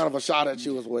it's kind of a shot at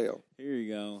you as well. Here he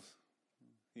goes.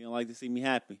 You don't like to see me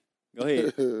happy. Go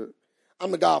ahead.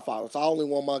 I'm the godfather, so I only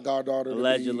want my goddaughter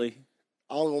Allegedly.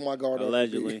 I only want my goddaughter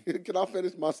Allegedly. Can I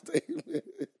finish my statement?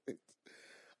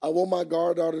 I want my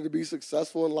goddaughter to be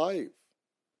successful in life.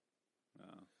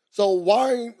 Oh. So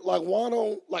why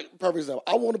don't, perfect example,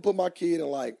 I want to put my kid in,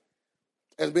 like,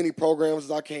 as many programs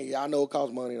as I can. Yeah, I know it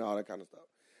costs money and all that kind of stuff.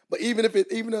 But even of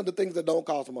the things that don't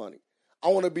cost money, I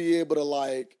want to be able to,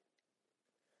 like,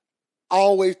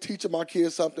 always teaching my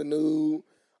kids something new,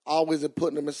 always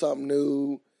putting them in something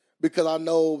new because I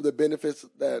know the benefits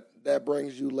that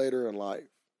brings you later in life.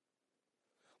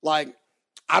 Like,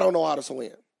 I don't know how to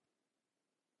swim,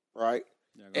 right?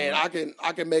 And I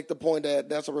can make the point that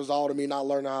that's a result of me not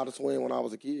learning how to swim when I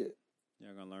was a kid.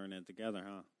 You're gonna learn that together,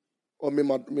 huh? Or me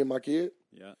and my kid.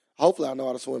 Yeah. Hopefully, I know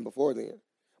how to swim before then.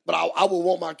 But I would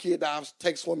want my kid to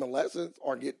take swimming lessons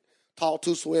or get taught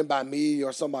to swim by me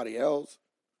or somebody else.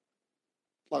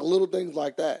 Like little things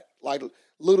like that, like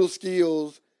little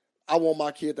skills. I want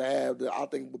my kid to have that I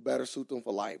think would better suit them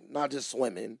for life, not just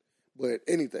swimming, but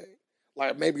anything.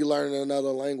 Like maybe learning another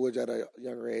language at a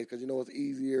younger age because it's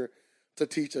easier to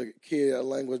teach a kid a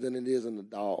language than it is an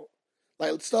adult.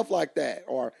 Like stuff like that,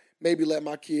 or maybe let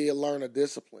my kid learn a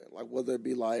discipline, like whether it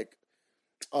be like,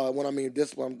 when I mean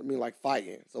discipline, I mean like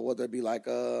fighting. So whether it be like,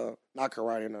 not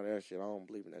karate, none of that shit. I don't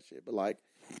believe in that shit, but like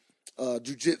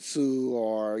jiu-jitsu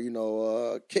or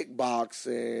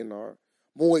kickboxing or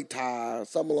Muay Thai,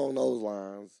 something along those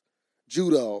lines.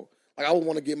 Judo. Like I would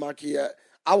want to give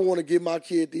my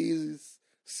kid these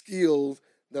skills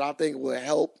that I think will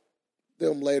help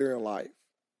them later in life.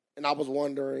 And I was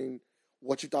wondering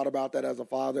what you thought about that as a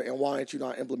father, and why aren't you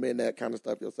not implementing that kind of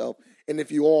stuff yourself? And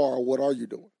if you are, what are you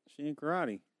doing? She in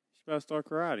karate. She about to start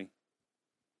karate.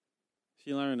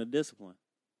 She learning the discipline.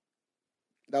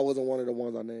 That wasn't one of the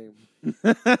ones I named.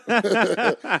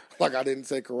 Like I didn't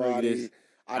say karate.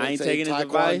 I ain't taking his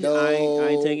advice. I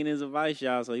ain't taking his advice,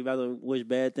 y'all. So you about to wish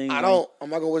bad things. I'm not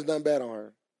gonna wish nothing bad on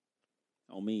her.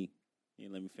 On me. You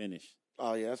didn't let me finish.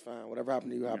 Oh yeah, that's fine. Whatever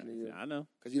happened to you, happened to you. I know.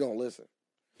 Because you don't listen.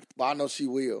 But I know she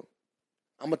will.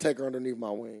 I'm gonna take her underneath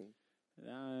my wing.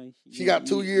 She got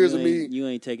 2 years of me. You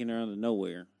ain't taking her under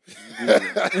nowhere.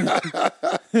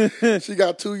 She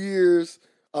got 2 years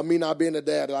of me not being a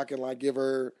dad that I can like give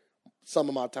her some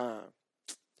of my time.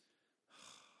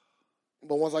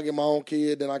 But once I get my own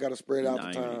kid, then I got to spread out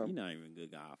the time. You're not even a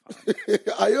good godfather.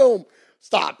 I am.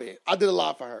 Stop it. I did a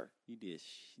lot for her. You did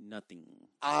nothing.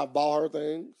 I bought her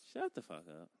things. Shut the fuck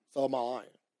up. So am I lying?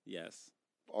 Yes.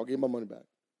 I'll give my money back.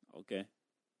 Okay.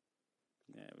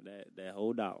 Yeah, that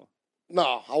whole dollar.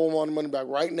 No, I want my money back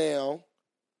right now.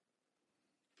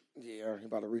 Yeah, he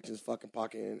about to reach his fucking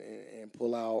pocket and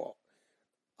pull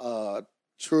out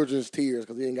children's tears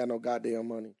because he ain't got no goddamn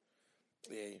money.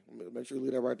 Yeah, make sure you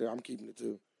leave that right there. I'm keeping it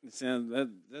too. It sounds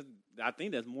I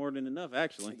think that's more than enough,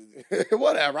 actually.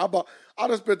 Whatever. I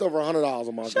just spent over $100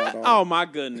 on my god. Oh my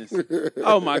goodness.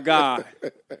 Oh my god.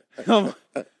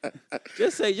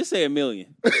 Just say $1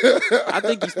 million. I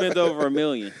think you spent over $1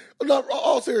 million. No,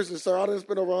 all seriously, sir. I didn't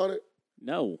spend over 100.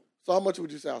 No. So how much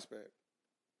would you say I spent?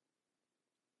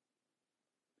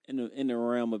 In the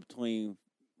realm of between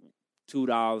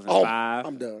 $2 and $5.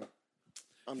 I'm done.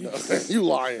 You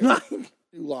lying.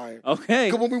 You lying. Okay.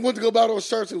 Because when we went to go buy those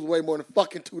shirts, it was way more than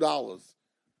fucking $2.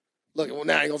 Look, well,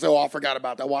 now you going to say, I forgot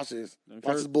about that. Watch this.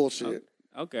 Watch this bullshit.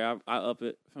 Okay, I up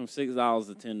it from $6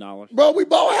 to $10. Bro, we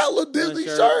bought hella Disney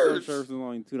shirts. Shirts was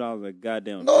only $2 a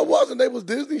goddamn. No, it wasn't. They was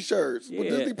Disney shirts with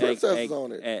Disney princesses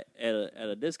on it. At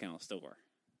a discount store.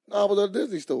 No, it was at a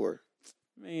Disney store.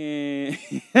 Man.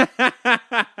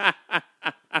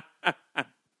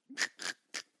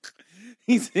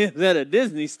 He said at a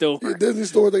Disney store. Yeah, Disney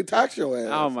store, they tax your ass.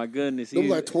 Oh my goodness. Them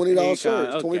like $20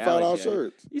 shirts, $25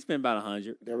 shirts. You spent about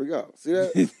 $100. There we go. See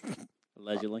that?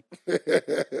 Allegedly.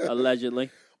 Allegedly.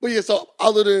 But yeah, so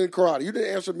other than karate, you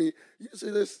didn't answer me. You see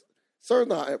this? Sir's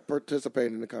not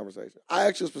participating in the conversation. I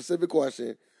asked you a specific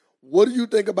question. What do you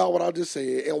think about what I just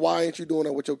said, and why ain't you doing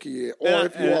that with your kid? Or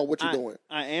if you are, what you doing?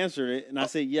 I answered it, and I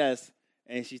said yes,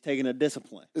 and she's taking a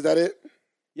discipline. Is that it?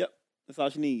 Yep. That's all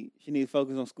she needs. She needs to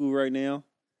focus on school right now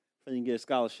so you can get a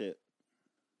scholarship.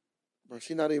 Bro,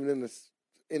 she's not even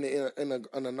in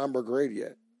a number grade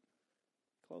yet.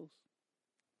 Close.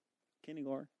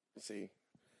 Kindergarten. See,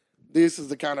 this is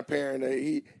the kind of parent that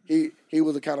he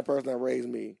was the kind of person that raised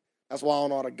me. That's why I don't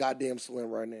know how to goddamn swim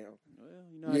right now.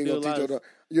 Well, you ain't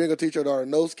gonna teach your daughter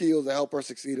no skills to help her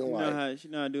succeed in life. She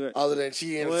know how to do it. Other than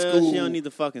she in school. She don't need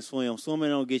to fucking swim. Swimming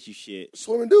don't get you shit.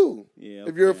 Swimming do. Yeah. Okay.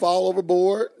 If you fall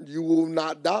overboard, you will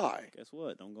not die. Guess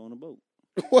what? Don't go on a boat.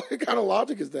 What kind of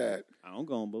logic is that? I don't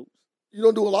go on boats. You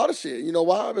don't do a lot of shit. You know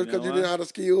why? Because you didn't have the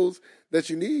skills that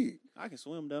you need. I can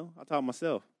swim though. I taught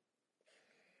myself.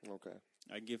 Okay.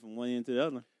 I get from one end to the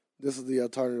other. This is the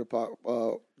alternative.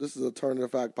 This is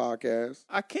Alternative Fact Podcast.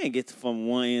 I can't get from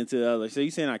one end to the other. So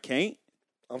you saying I can't?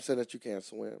 I'm saying that you can't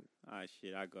swim. All right,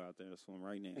 shit. I go out there and swim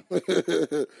right now.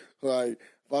 Like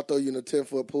if I throw you in a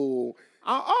 10-foot pool.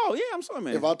 Oh yeah, I'm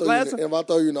swimming. If I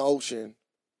throw you in the ocean.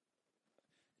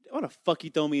 What the fuck you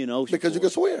throw me in the ocean? Because you can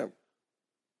swim.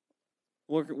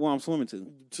 Where I'm swimming to?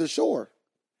 To shore.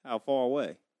 How far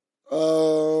away?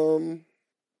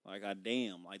 Like,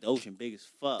 goddamn, like the ocean big as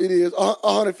fuck. It is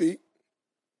 100 feet,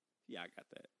 Yeah, I got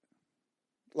that.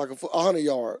 like 100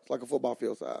 yards, like a football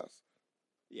field size.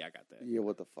 Yeah, I got that. Yeah,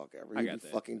 what the fuck ever. I You got be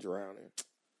that. fucking drowning.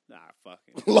 Nah,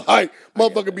 fucking. Like, I got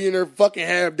motherfucker that. be in there fucking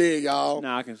half dead, y'all.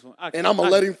 Nah, I can swim. And I'm going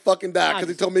to let him fucking die because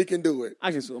he can- told me he can do it.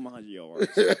 I can swim 100 yards.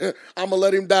 I'm going to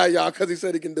let him die, y'all, because he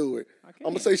said he can do it. I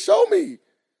I'm going to say, show me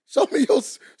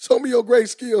your great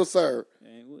skill, sir.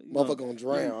 Man, you Motherfucker going to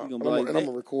drown. you And gonna be I'm like, going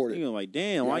to record You're it. like,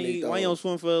 damn, Yeah, why I need you don't those.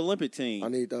 swim for the Olympic team? I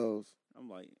need those. I'm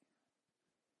like,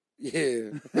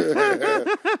 Yeah.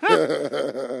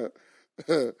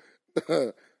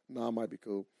 Nah, it might be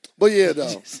cool. But yeah,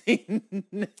 though.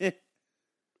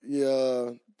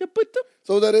 Yeah.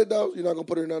 So is that it, though? You're not going to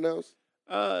put her in nothing else?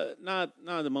 Not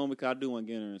at the moment, because I do want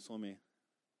to get her in swimming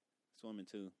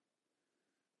too.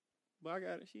 But I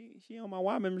got it. She on my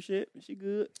Y membership, and she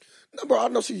good. No, bro, I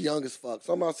know she's young as fuck,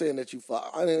 so I'm not saying that you fuck.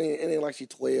 It ain't like she's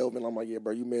 12, and I'm like, yeah,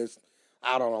 bro, you missed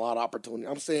out on a lot of opportunity.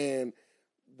 I'm saying,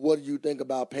 what do you think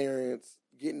about parents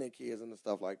getting their kids and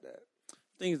stuff like that?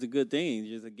 I think it's a good thing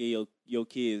just to get your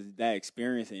kids that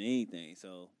experience in anything.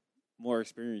 So more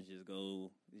experience just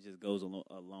goes a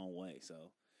long way. So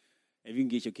if you can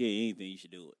get your kid anything, you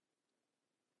should do it.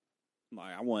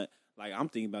 I'm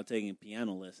thinking about taking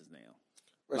piano lessons now.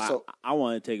 Like, So, I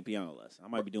want to take a piano lesson. I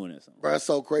might be doing that soon. bro, that's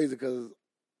so crazy because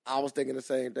I was thinking the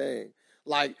same thing.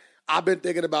 Like, I've been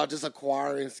thinking about just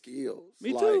acquiring skills.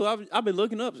 Me Like, too. I've been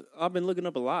looking up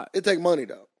a lot. It take money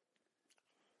though.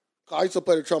 I used to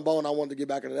play the trombone. I wanted to get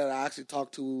back into that. I actually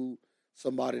talked to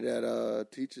somebody that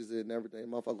teaches it and everything.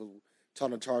 Motherfucker was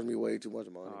trying to charge me way too much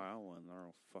money. Oh, I want to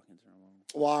learn fucking trombone.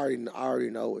 Well, I already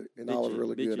know it, and I was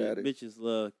really good at it. Bitches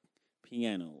love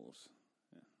pianos,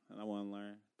 and I want to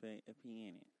learn play a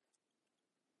piano.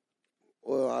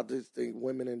 Well, I just think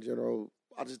women in general.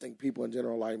 I just think people in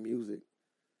general like music,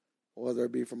 whether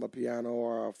it be from a piano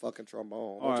or a fucking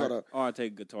trombone. Or I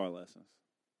take guitar lessons.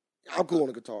 I'm cool on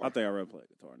the guitar. I think I'd rather play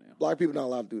guitar now. Black people not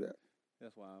allowed to do that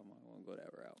That's why I want to go that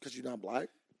route. because you're not black.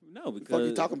 No, because What the fuck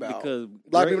you talking about? Because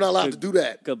Black people not allowed to do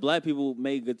that. Because black people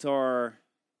made guitar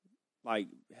like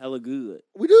hella good.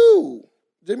 We do.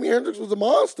 Jimi Hendrix was a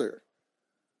monster.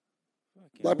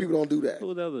 Black people don't do that. Who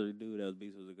was the other dude that was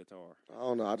beast with a guitar? I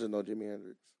don't know. I just know Jimi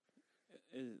Hendrix,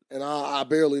 Is and I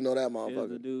barely know that the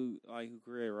motherfucker. dude like who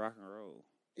created rock and roll?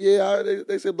 Yeah,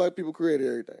 they said black people created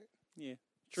everything. Yeah,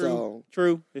 true, So,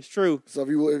 true. It's true. so if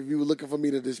you were looking for me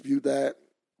to dispute that,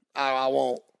 I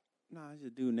won't. Nah, it's a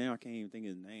dude now. I can't even think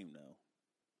of his name though.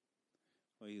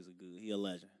 Well, he a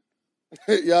legend.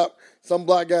 Yup. Some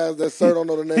black guys that sir don't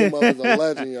know the name of is a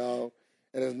legend, y'all.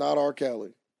 And it's not R.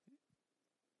 Kelly.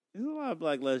 There's a lot of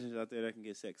black legends out there that can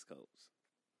get sex codes.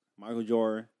 Michael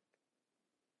Jordan,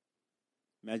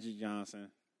 Magic Johnson,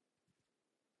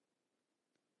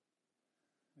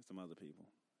 and some other people.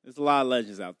 There's a lot of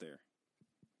legends out there.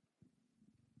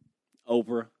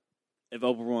 Oprah. If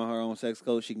Oprah want her own sex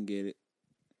code, she can get it.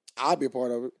 I'll be a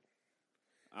part of it.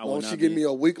 I Won't would she not give be- me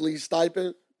a weekly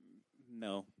stipend?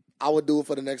 No. I would do it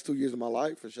for the next 2 years of my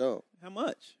life for sure. How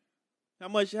much? How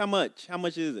much is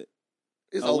it?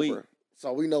 It's A Oprah. week.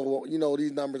 So we know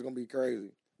these numbers gonna be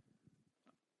crazy.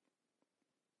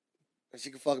 And she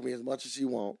can fuck me as much as she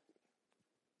want.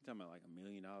 You talking about like $1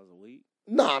 million a week?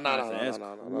 No.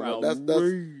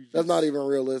 That's not even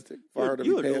realistic for her to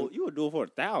be paying. You would do it for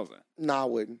 $1,000. Nah, I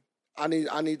wouldn't. I need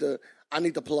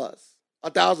the plus.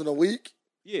 1,000 a week?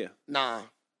 Yeah. Nah.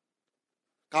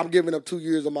 I'm giving up 2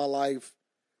 years of my life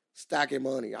stacking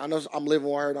money. I know I'm living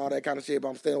with her and all that kind of shit, but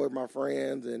I'm staying with my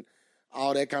friends and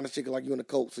all that kind of shit like you in the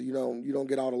coke, so you don't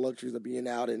get all the luxuries of being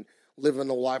out and living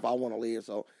the life I want to live.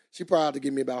 So she probably have to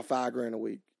give me about $5,000 a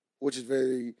week, which is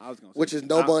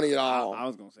no money at all. I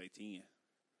was gonna say 10.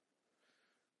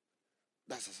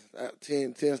 That's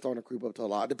 10 starting to creep up to a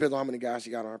lot. Depends on how many guys she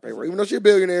got on her payroll. Even though she's a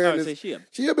billionaire, I would and say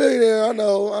she a billionaire. I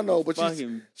know, but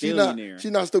fucking she's billionaire.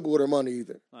 not stupid with her money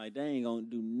either. Like they ain't gonna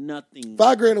do nothing.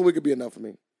 $5,000 a week could be enough for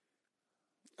me.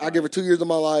 I give her 2 years of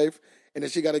my life, and then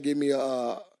she got to give me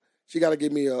a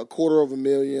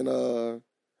 $250,000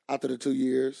 after the 2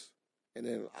 years, and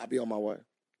then I'll be on my way.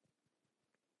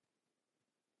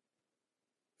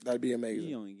 That'd be amazing.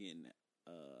 You only getting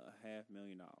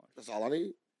 $500,000. That's all I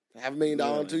need.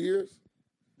 $500,000 in 2 years.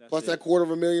 That's Plus it. that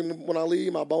 $250,000 when I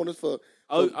leave. My bonus for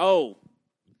Oh,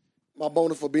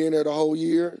 being there the whole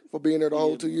year, for being there the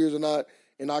whole 2 years and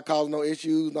not causing no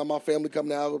issues. Not my family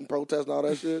coming out and protesting all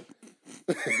that shit.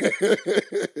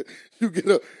 You get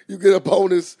a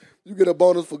bonus. You get a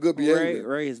bonus for good behavior.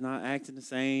 Ray is not acting the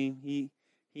same. He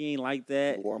ain't like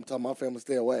that. Well, I'm telling my family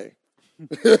stay away.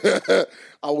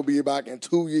 I will be back in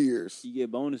 2 years. You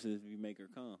get bonuses if you make her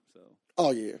come. So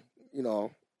Oh yeah,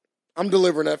 I'm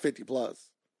delivering that 50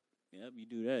 plus. Yep, you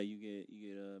do that, you get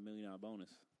 $1 million bonus.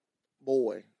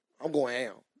 Boy, I'm going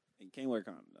ham. You can't wear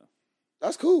condom though.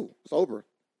 That's cool. Sober.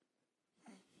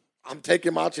 I'm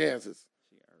taking my chances.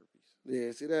 She got herpes.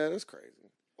 Yeah, see that? That's crazy.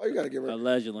 Why you gotta give her?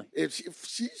 Allegedly. If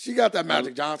she got that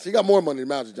Magic Johnson, she got more money than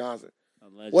Magic Johnson.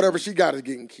 Allegedly. Whatever she got is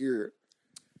getting cured.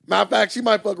 Matter of fact, she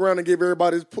might fuck around and give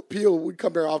everybody this pill. We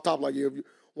come there off top like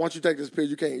once you take this pill,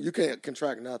 you can't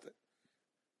contract nothing.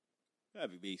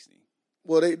 That'd be beastie.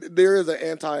 Well, there is an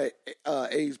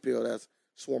anti-AIDS pill that's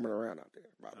swarming around out there.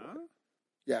 By the way.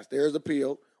 Yes, there is a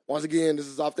pill. Once again, this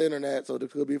is off the internet, so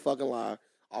this could be a fucking lie.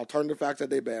 Alternative facts that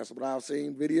they ban. So, but I've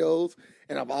seen videos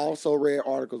and I've also read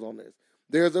articles on this.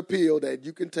 There's a pill that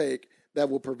you can take that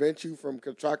will prevent you from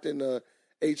contracting the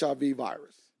HIV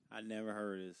virus. I never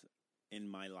heard of this in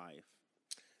my life.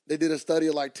 They did a study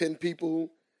of like 10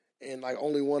 people, and like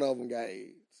only one of them got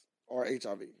AIDS or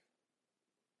HIV.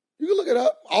 You can look it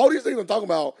up. All these things I'm talking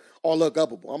about are look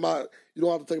upable. You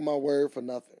don't have to take my word for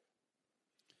nothing.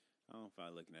 I don't feel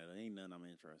like looking at it. Ain't nothing I'm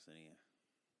interested in.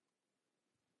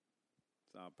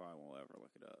 So I probably won't ever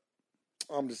look it up.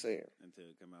 I'm just saying. Until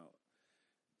it come out.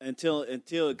 Until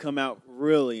it come out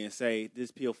really and say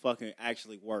this pill fucking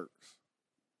actually works.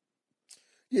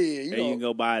 Yeah, you can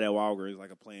go buy it at Walgreens like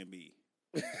a Plan B.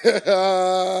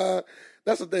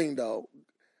 That's the thing, though.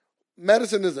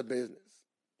 Medicine is a business.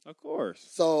 Of course.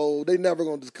 So they never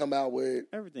gonna just come out with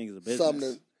everything is a business.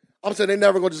 Something. I'm saying they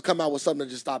never gonna just come out with something to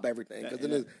just stop everything. Because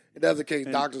in that case,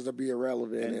 doctors will be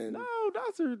irrelevant. No,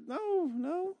 doctors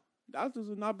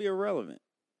will not be irrelevant.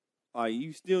 Like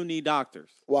you still need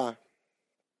doctors. Why?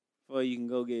 Well, you can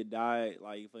go get diet.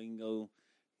 Like if you can go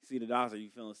see the doctor, you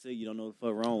feeling sick, you don't know what the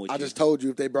fuck wrong with you. I just told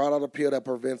you if they brought out a pill that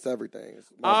prevents everything.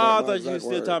 I thought you were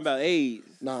still talking about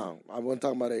AIDS. No, I wasn't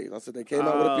talking about AIDS. I said they came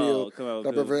out with a pill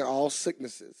that prevent all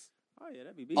sicknesses. Oh yeah,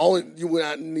 that'd be you would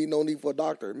not need no need for a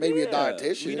doctor. Maybe a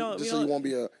dietitian, just so you won't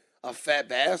be a fat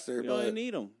bastard. You don't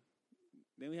need them.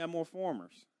 Then we have more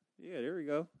farmers. Yeah, there we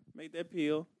go. Make that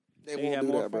pill. They won't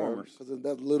do that, bro. Because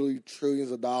that's literally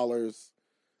trillions of dollars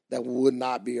that would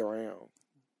not be around.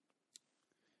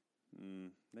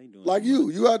 They doing like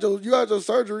you had your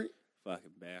surgery.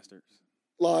 Fucking bastards.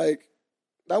 Like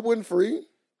that wasn't free.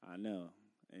 I know,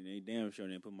 and they damn sure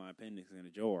didn't put my appendix in a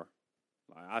jar.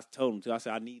 Like I told them to. I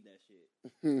said I need that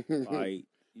shit. Like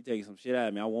you taking some shit out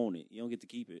of me, I want it. You don't get to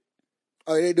keep it.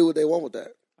 Oh, they do what they want with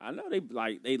that. I know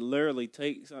they literally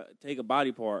take a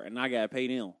body part, and I gotta pay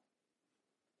them.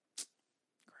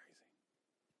 Crazy.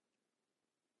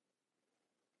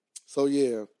 So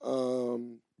yeah,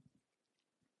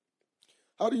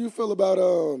 how do you feel about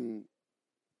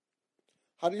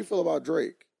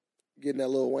Drake getting that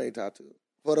Lil Wayne tattoo?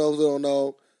 For those who don't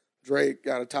know, Drake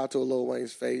got a tattoo of Lil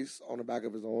Wayne's face on the back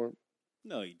of his arm.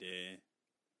 No, he didn't.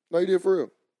 No, he did for real.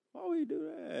 Why would he do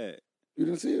that? You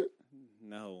didn't see it?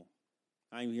 No,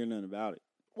 I ain't hear nothing about it.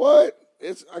 What?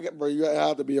 Bro. You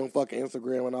have to be on fucking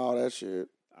Instagram and all that shit.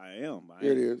 I am.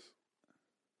 Here it is.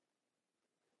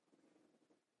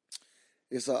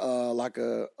 It's like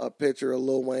a picture of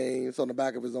Lil Wayne. It's on the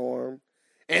back of his arm,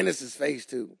 and it's his face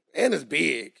too, and it's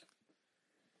big.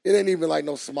 It ain't even like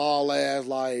no small ass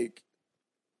like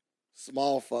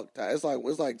small fuck tie.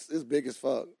 It's big as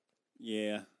fuck.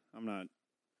 Yeah, I'm not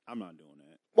doing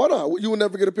that. Why not? You would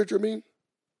never get a picture of me?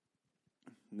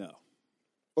 No.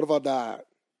 What if I died?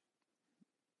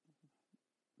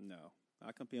 No,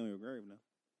 I can be on your grave now.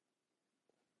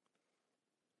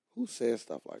 Who says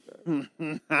stuff like that?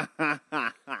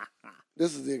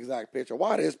 This is the exact picture.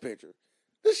 Why this picture?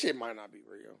 This shit might not be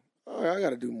real. All right, I got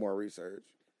to do more research.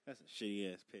 That's a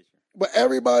shitty ass picture. But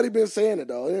everybody been saying it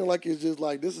though. It ain't like it's just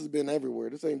like this has been everywhere.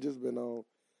 This ain't just been on.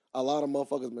 A lot of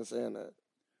motherfuckers been saying that.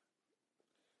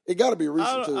 It got to be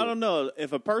recent too. I don't know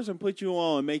if a person put you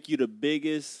on and make you the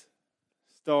biggest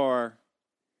star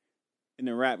in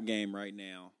the rap game right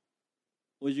now.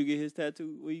 Would you get his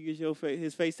tattoo? Would you get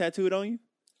his face tattooed on you?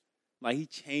 Like he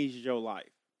changed your life.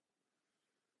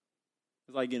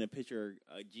 It's like getting a picture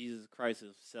of Jesus Christ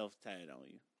himself tatted on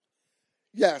you.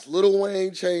 Yes, Lil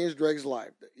Wayne changed Drake's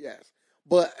life. Yes.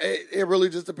 But it really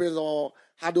just depends on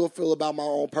how do I feel about my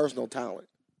own personal talent.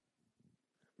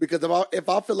 Because if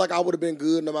I feel like I would have been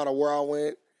good no matter where I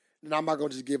went, then I'm not gonna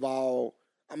just give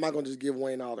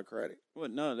Wayne all the credit. Well,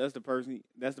 no, that's the person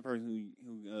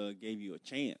who gave you a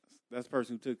chance. That's the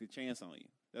person who took the chance on you.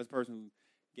 That's the person who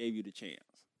gave you the chance.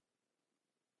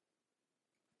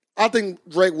 I think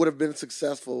Drake would have been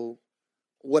successful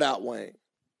without Wayne.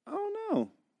 I don't know.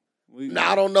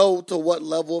 Now, I don't know to what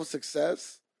level of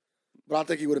success, but I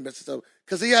think he would have been successful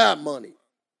because he had money.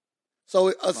 So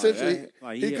essentially,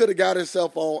 he could have got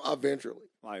himself on eventually.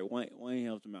 Like Wayne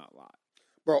helped him out a lot.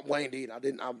 Bro, Wayne did.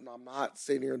 I'm not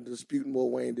sitting here disputing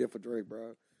what Wayne did for Drake,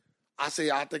 bro. I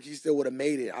think he still would have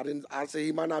made it. I say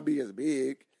he might not be as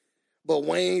big, but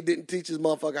Wayne didn't teach his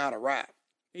motherfucker how to rap.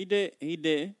 He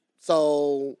did.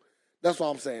 So that's what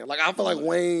I'm saying. Like, I feel like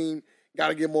Wayne got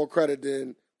to give more credit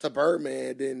to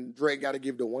Birdman than Drake got to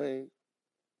give to Wayne.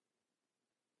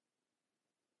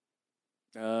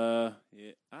 Yeah.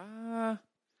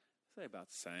 Say about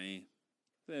the same.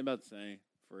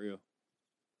 For real.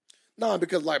 No,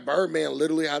 because like Birdman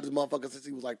literally had this motherfucker since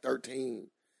he was like 13.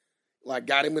 Like,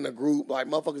 got him in a group. Like,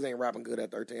 motherfuckers ain't rapping good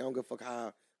at 13. I don't give a fuck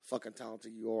how fucking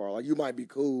talented you are. Like, you might be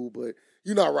cool, but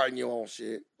you're not writing your own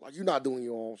shit. Like, you're not doing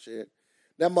your own shit.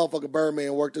 That motherfucker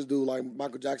Birdman worked this dude like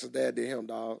Michael Jackson's dad did him,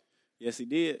 dog. Yes, he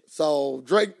did. So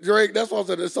Drake, that's what I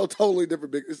said. It's so totally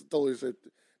different. It's a totally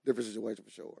different situation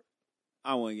for sure.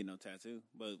 I wouldn't get no tattoo,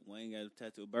 but Wayne got a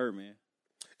tattoo of Birdman.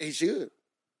 He should.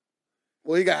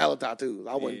 Well, he got hella tattoos.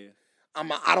 I wouldn't. Yeah.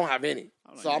 I don't have any,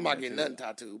 so I'm not tattoo. getting nothing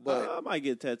tattooed. But I might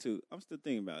get a tattoo. I'm still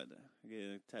thinking about it. Get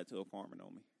a tattoo of Carmen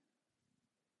on me.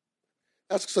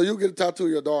 that's so you get a tattoo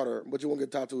of your daughter, but you won't get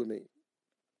a tattoo of me.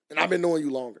 And I've been knowing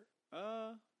you longer.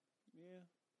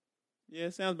 Yeah,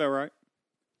 sounds about right.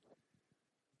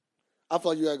 I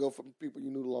feel like you gotta go for people you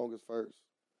knew the longest first.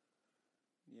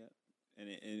 Yeah, and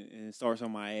it starts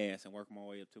on my ass and work my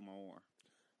way up to my arm.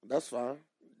 That's fine.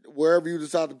 Wherever you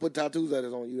decide to put tattoos at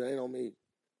is on you. It ain't on me.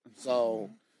 So,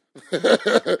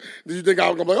 did you think I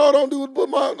was gonna be like, oh, don't do it, put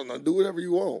mine? No, do whatever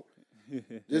you want.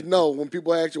 Just know when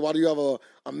people ask you why do you have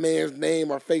a man's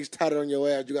name or face tatted on your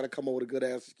ass, you got to come up with a good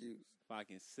ass excuse. If I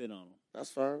can sit on them, that's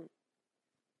fine.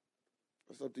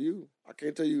 That's up to you. I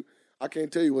can't tell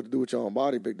you what to do with your own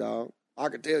body, big dog. I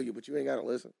can tell you, but you ain't got to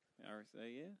listen. I already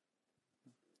say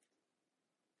yeah.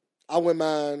 I wouldn't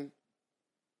mind.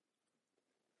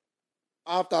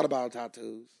 I've thought about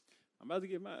tattoos. I'm about to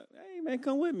get my. Hey man,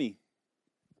 come with me.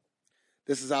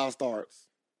 This is how it starts.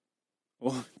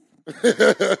 Well,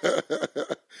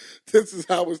 This is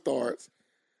how it starts.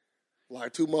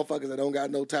 Like two motherfuckers that don't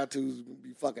got no tattoos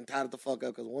be fucking tied the fuck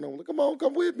up because one of them, come on,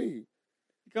 come with me.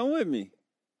 Come with me.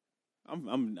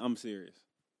 I'm serious.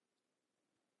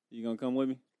 You gonna come with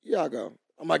me? Yeah, I go.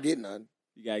 I'm not getting none.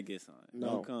 You gotta get something. No.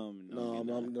 Don't come. No,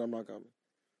 I'm not coming.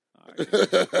 All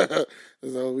right.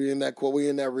 So we in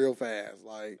that real fast.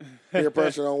 Like peer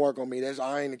pressure don't work on me.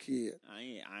 I ain't a kid.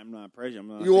 I'm not pressure. I'm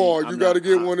not. You are. You got to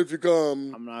get one if you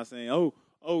come. I'm not saying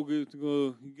good to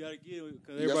go. You gotta get it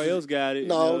because everybody else got it.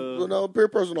 No, peer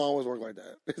pressure don't always work like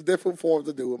that. It's different forms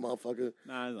to do it, motherfucker.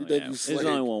 Nah, you think you it's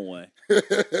only one way.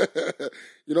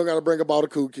 You don't got to bring up all the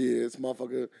cool kids,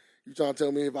 motherfucker. You trying to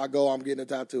tell me if I go, I'm getting a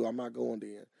tattoo? I'm not going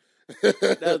then.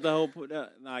 That's the whole point.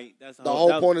 That's the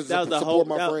whole point is to support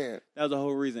my friend. That was the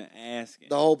whole reason asking.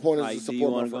 The whole point is to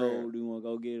support my friend. Do you want to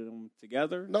go get them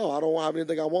together? No, I don't have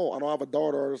anything I want. I don't have a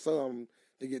daughter or a son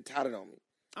to get tatted on me.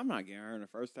 I'm not getting her in the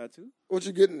first tattoo. What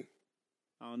you getting?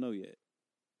 I don't know yet.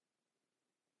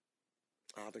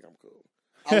 I think I'm cool.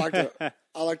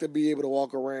 I like to be able to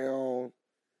walk around,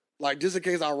 like just in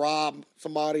case I rob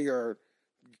somebody or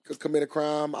commit a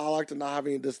crime. I like to not have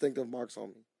any distinctive marks on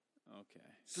me. Okay,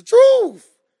 it's the truth.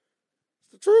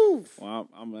 It's the truth. Well,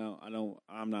 I'm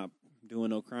not doing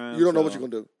no crime. You don't know what you're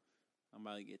gonna do. I'm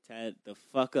about to get tatted the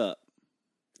fuck up.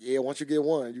 Yeah, once you get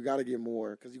one, you got to get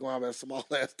more because you're going to have a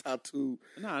small-ass tattoo.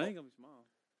 Nah, it ain't going to be small.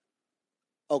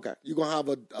 Okay. You're going to have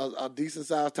a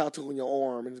decent-sized tattoo on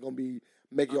your arm, and it's going to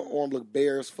make your arm look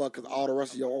bare as fuck because all the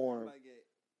rest of your arm. Like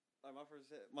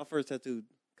my first tattoo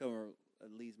cover at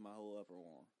least my whole upper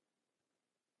arm.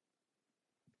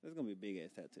 It's going to be a big-ass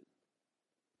tattoo.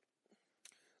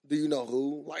 Do you know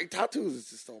who? Like, tattoos is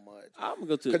just so much. I'm gonna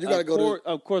go to. Because you gotta go to.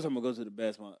 Of course, I'm gonna go to the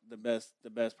best one, the best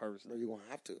person. No, you gonna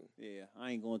have to. Yeah, I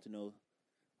ain't going to no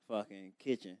fucking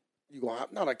kitchen. You gonna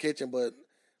have not a kitchen, but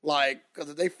like,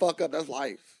 because if they fuck up, that's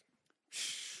life.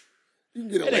 You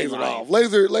can get a laser off.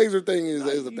 Laser thing is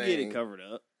a thing. Get it covered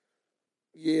up.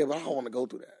 Yeah, but I don't want to go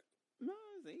through that. No,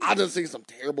 I just see some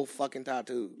terrible fucking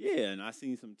tattoos. Yeah, and I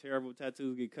seen some terrible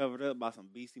tattoos get covered up by some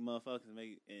beastie motherfuckers and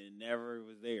it never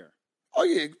was there. Oh,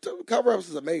 yeah. Cover-ups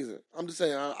is amazing. I'm just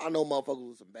saying, I know motherfuckers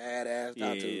with some badass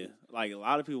tattoos. Yeah, like a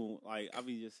lot of people, like I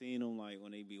be just seeing them, like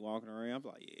when they be walking around. I'm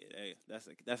like, yeah,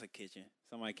 that's a kitchen.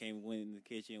 Somebody went in the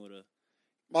kitchen with a.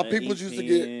 My peoples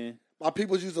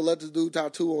used to let this dude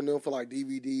tattoo on them for like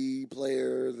DVD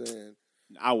players and.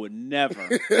 I would never,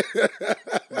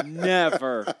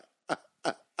 never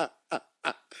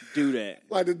do that.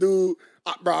 Like the dude,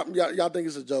 bro, y'all think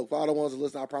it's a joke. For all the ones that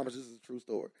listen, I promise this is a true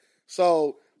story.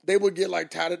 So. They would get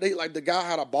like tatted. Like the guy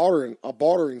had a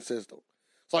bartering system.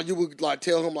 So you would like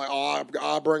tell him like, oh,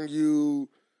 I'll bring you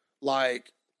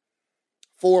like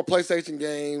 4 PlayStation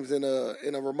games in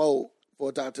a remote for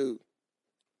a tattoo.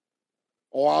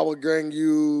 Or I would bring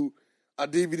you a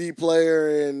DVD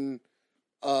player and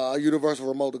a universal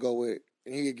remote to go with,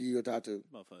 and he could give you a tattoo.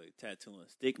 Motherfucker tattooing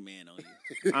stick man on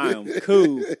you. I am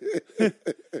cool.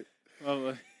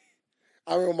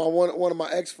 I remember one of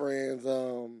my ex friends.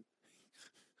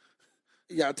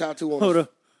 He got a tattoo on. Hold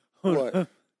up. What?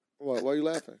 What? Why are you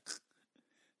laughing?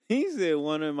 He said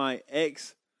one of my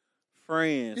ex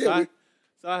friends. Yeah,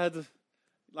 so I had to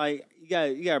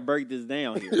you gotta break this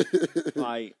down here.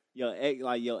 like your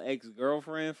ex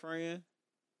girlfriend friend.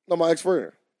 No, my ex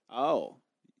friend. Oh,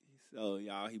 so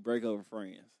y'all he break over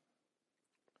friends.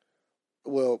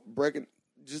 Well, breaking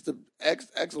just the ex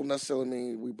don't necessarily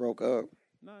mean we broke up.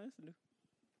 No, that's new.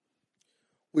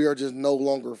 We are just no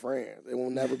longer friends. They will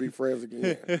never be friends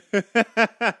again.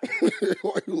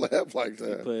 Why you laugh like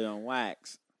that? You put it on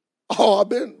wax. Oh,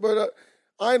 but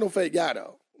I ain't no fake guy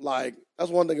though. Like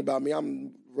that's one thing about me.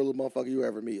 I'm really motherfucker you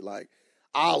ever meet. Like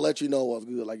I'll let you know what's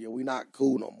good. Like we not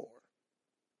cool no more.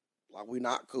 Like we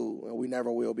not cool, and we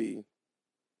never will be.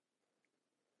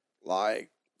 Like,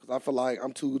 cause I feel like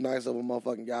I'm too nice of a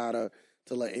motherfucking guy to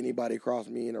let anybody cross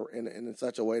me in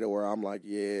such a way to where I'm like,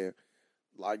 yeah,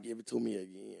 like give it to me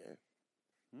again.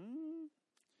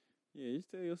 Yeah, just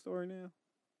tell your story now.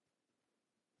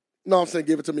 No, I'm saying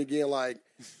give it to me again. Like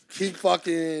keep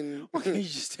fucking. Why can't you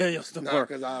just tell your story? Nah,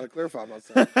 cause I had to clarify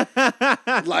myself.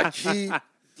 Like keep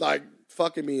like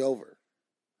fucking me over.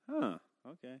 Huh?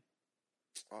 Okay.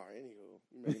 All right. Anywho,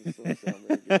 you making me sound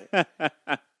really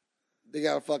good. They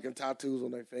got fucking tattoos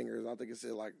on their fingers. I think it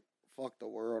said like "fuck the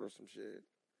world" or some shit.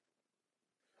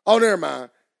 Oh, never mind.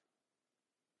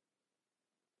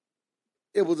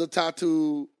 It was a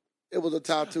tattoo. It was a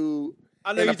tattoo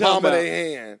I know in the you're talking palm of about.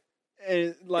 their hand,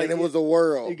 And and it was a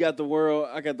world. You got the world.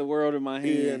 I got the world in my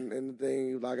hand. Yeah, and the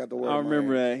thing, I got the world. I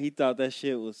remember that. He thought that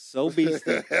shit was so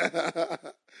beastly,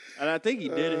 that. and I think he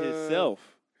did it himself.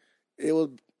 It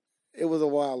was a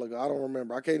while ago. I don't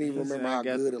remember. I can't even remember how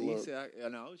good it looked. He said,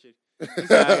 he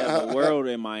said, I got the world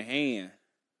in my hand.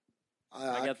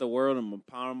 I got the world in the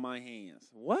palm of my hands.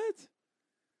 What?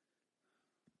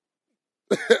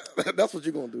 That's what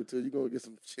you're gonna do too. You're gonna get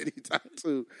some shitty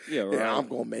tattoo. Yeah, right. Yeah, I'm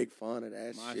gonna make fun of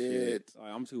that My shit.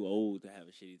 Like, I'm too old to have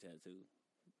a shitty tattoo.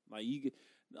 Like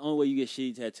the only way you get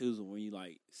shitty tattoos is when you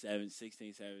like 16,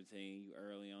 17, you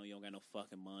early on, you don't got no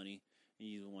fucking money, and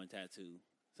you just want a tattoo.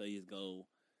 So you just go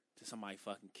to somebody's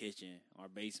fucking kitchen or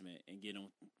basement and get them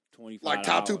 $25. Like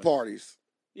tattoo parties.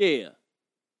 Yeah.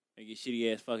 And get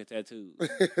shitty ass fucking tattoos.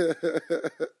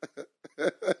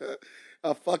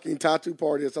 A fucking tattoo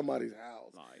party at somebody's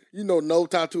house. Like, You know, no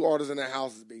tattoo artist in that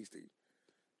house is beastie.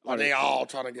 Or they all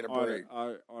trying to get a break.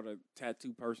 Or the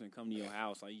tattoo person come to your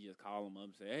house, like you just call them up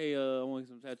and say, "Hey, I want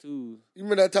some tattoos." You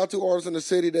remember that tattoo artist in the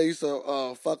city that used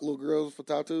to fuck little girls for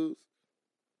tattoos?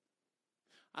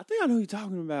 I think I know who you're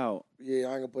talking about. Yeah,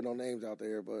 I ain't gonna put no names out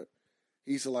there, but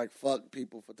he used to like fuck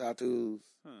people for tattoos.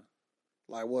 Huh.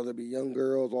 Like whether it be young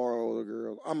girls or older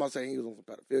girls. I'm not saying he was on some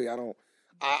pedophilia.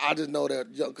 I just know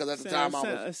that because at the time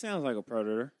it sounds like a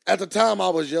predator. At the time I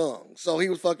was young, so he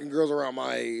was fucking girls around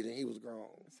my age, and he was grown.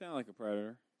 It sounds like a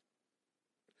predator.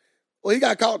 Well, he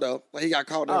got caught though. Like he got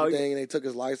caught and Oh, everything, and they took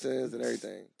his license and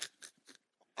everything.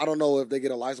 I don't know if they get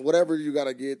a license. Whatever you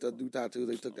gotta get to do tattoos,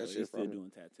 they took that shit from Still him.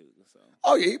 doing tattoos. So.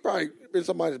 Oh yeah, he probably been in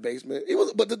somebody's basement. He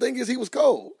was, but the thing is, he was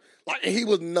cold. Like he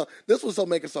was. This was so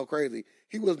making so crazy.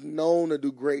 He was known to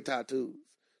do great tattoos,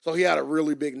 so he had a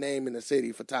really big name in the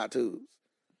city for tattoos.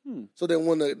 So then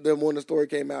when the story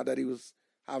came out that he was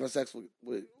having sex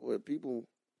with people,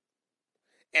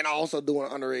 and also doing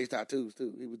underage tattoos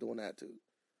too, he was doing that too.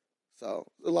 So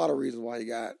a lot of reasons why he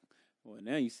got. Well,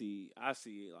 now I see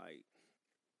like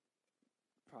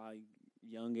probably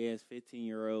young ass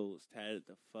 15-year-olds tatted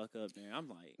the fuck up there. I'm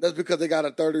like, that's because they got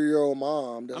a 30-year-old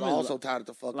mom that's also tatted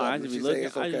the fuck like, up. And she said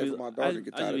it's okay for my daughter to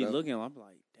get tatted up. I just be looking, I'm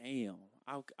like, damn,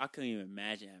 I couldn't even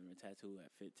imagine having a tattoo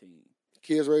at 15.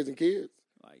 Kids raising kids.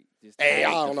 Like, just hey, I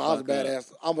don't know. I was a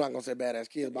badass. I'm not gonna say badass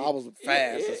kid, but I was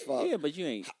fast as fuck. Yeah, but you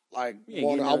ain't like I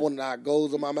wanted to have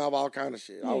goals in my mouth, all kind of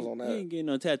shit. I was on that. You ain't getting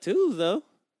no tattoos though.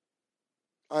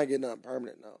 I ain't getting nothing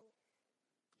permanent, no.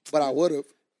 But I would have.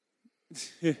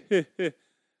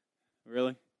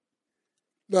 Really?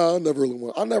 No, I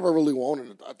never really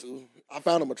wanted a tattoo. I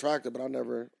found them attractive, but I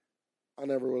never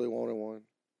really wanted one.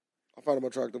 I found them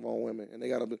attractive on women, and they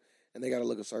gotta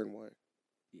look a certain way.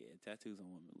 Yeah, tattoos on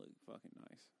women look fucking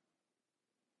nice.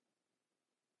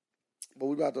 But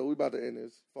we about to end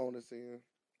this. Phone this in.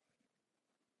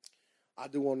 I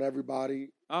do want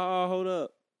everybody. Oh, hold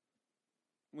up.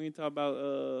 We ain't talk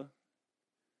about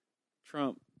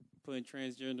Trump putting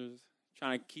transgenders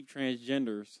trying to keep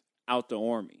transgenders out the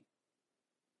Army.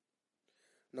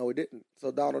 No, he didn't.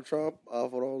 So Donald Trump, for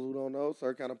those who don't know,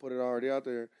 sir kind of put it already out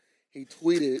there. He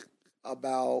tweeted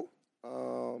about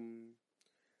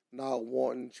not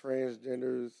wanting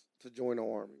transgenders to join the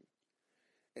Army.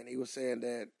 And he was saying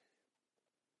that,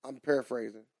 I'm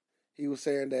paraphrasing, he was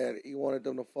saying that he wanted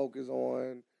them to focus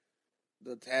on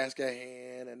the task at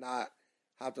hand and not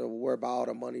have to worry about all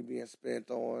the money being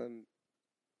spent on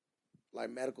like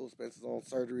medical expenses, on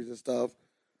surgeries and stuff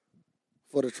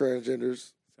for the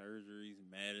transgenders. Surgeries,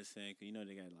 medicine, cause you know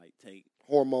they gotta like take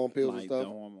hormone pills like and stuff. The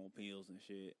hormone pills and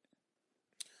shit.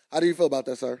 How do you feel about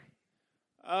that, sir?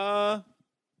 I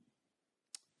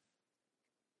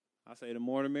say the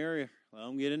more the merrier. Let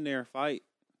them get in there, fight.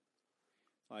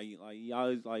 Like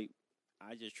y'all like,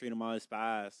 I just treat them all as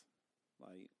spies.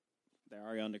 Like they're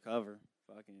already undercover.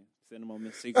 Fucking send them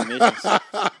on secret missions.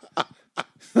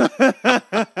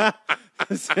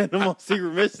 Send them on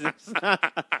secret missions.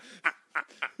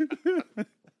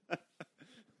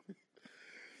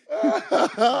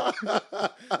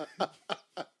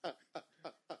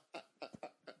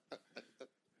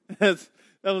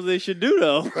 That's what they should do,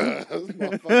 though. This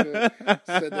motherfucker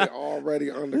said they're already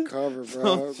undercover,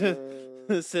 bro.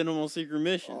 Send them on secret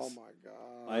missions. Oh my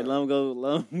god! Like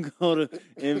let them go to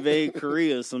invade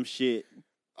Korea or some shit.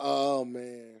 Oh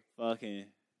man! Fucking.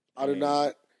 I do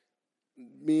not.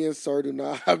 Me and sir do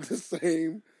not have the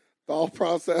same thought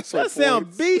process. That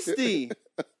sounds beastie.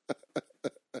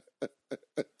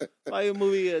 Like a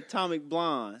movie Atomic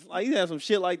Blonde. Like you have some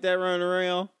shit like that running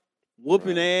around,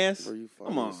 whooping ass. Bro,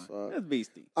 come on, that's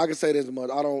beastie. I can say this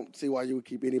much: I don't see why you would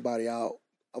keep anybody out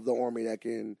of the Army that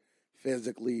can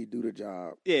physically do the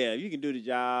job. Yeah, you can do the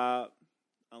job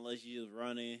unless you're just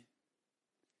running.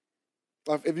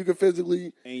 If you can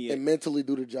physically and mentally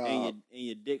do the job, and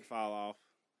your dick fall off,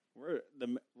 we're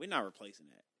not replacing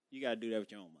that. You got to do that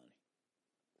with your own money.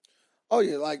 Oh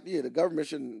yeah, the government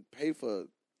shouldn't pay for,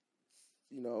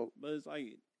 But it's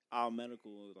like all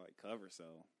medical like cover. So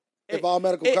if all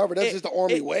medical cover, that's just the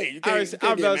Army way. You can't get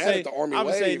mad at the Army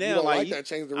way. If you don't like that,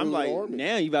 change the rules of the Army.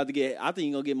 Now you about to get. I think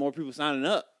you're gonna get more people signing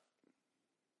up.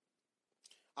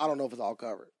 I don't know if it's all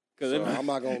covered. So I'm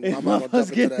not gonna jump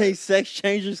into that. They sex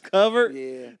changers covered.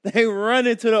 Yeah, they run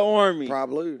into the Army.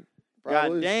 Probably.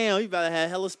 God damn, you about to have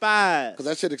hella spies. Because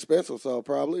that shit expensive, so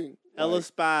probably hella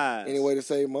spies. Any way to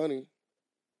save money.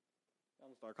 I'm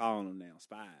gonna start calling them now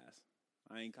spies.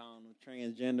 I ain't calling them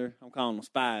transgender. I'm calling them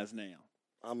spies now.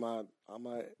 I'm not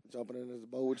jumping in this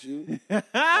boat with you.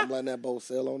 I'm letting that boat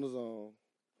sail on its own.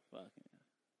 Fucking.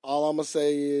 All I'm gonna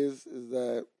say is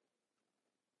that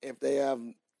if they have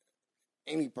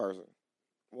any person,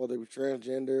 whether it be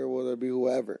transgender, whether it be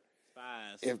whoever,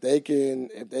 spies. If they can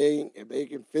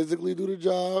physically do the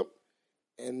job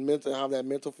and have that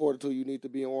mental fortitude you need to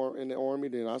be in the Army,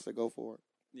 then I say go for it.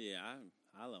 Yeah,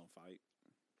 I let them fight.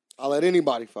 I'll let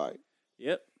anybody fight.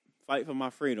 Yep, fight for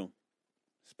my freedom.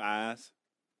 Spies.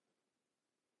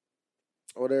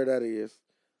 Oh, there that is.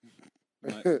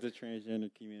 The transgender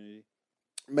community.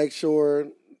 Make sure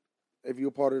if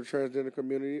you're part of the transgender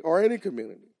community or any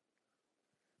community,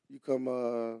 you come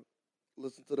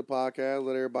listen to the podcast,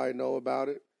 let everybody know about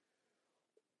it.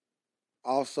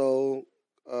 Also,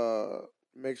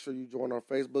 make sure you join our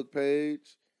Facebook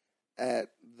page at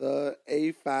the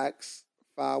AFAX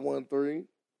 513.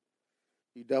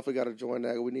 You definitely got to join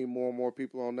that. We need more and more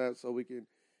people on that so we can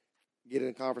get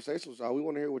in conversation with y'all. We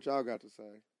want to hear what y'all got to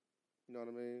say. You know what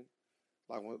I mean?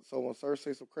 Like when Sir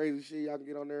say some crazy shit, y'all can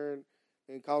get on there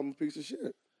and call him a piece of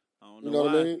shit. I don't know you know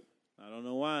why. What I mean? I don't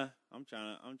know why. I'm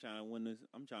trying to win this.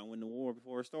 I'm trying to win the war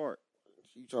before it starts.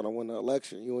 You trying to win the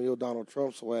election? You and your Donald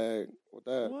Trump swag with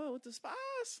that? What with the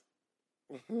spies?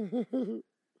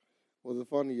 Was it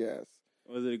funny? Yes.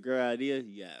 Was it a great idea?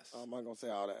 Yes. I'm not gonna say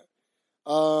all that.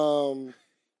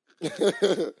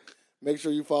 Make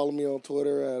sure you follow me on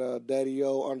Twitter at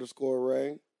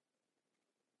DaddyO_Ray.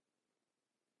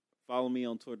 Follow me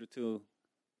on Twitter too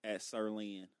at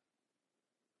Sirlin.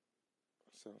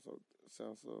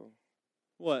 Sounds so.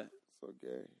 What? So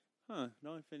gay. Huh?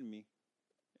 Don't offend me.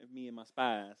 If me and my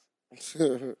spies.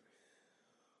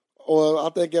 Well, I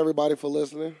thank everybody for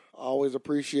listening. I always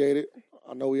appreciate it.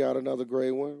 I know we had another great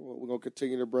one. We're gonna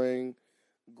continue to bring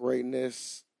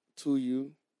greatness to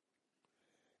you.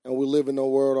 And we live in a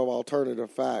world of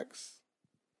alternative facts.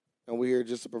 And we're here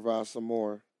just to provide some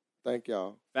more. Thank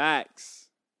y'all. Facts.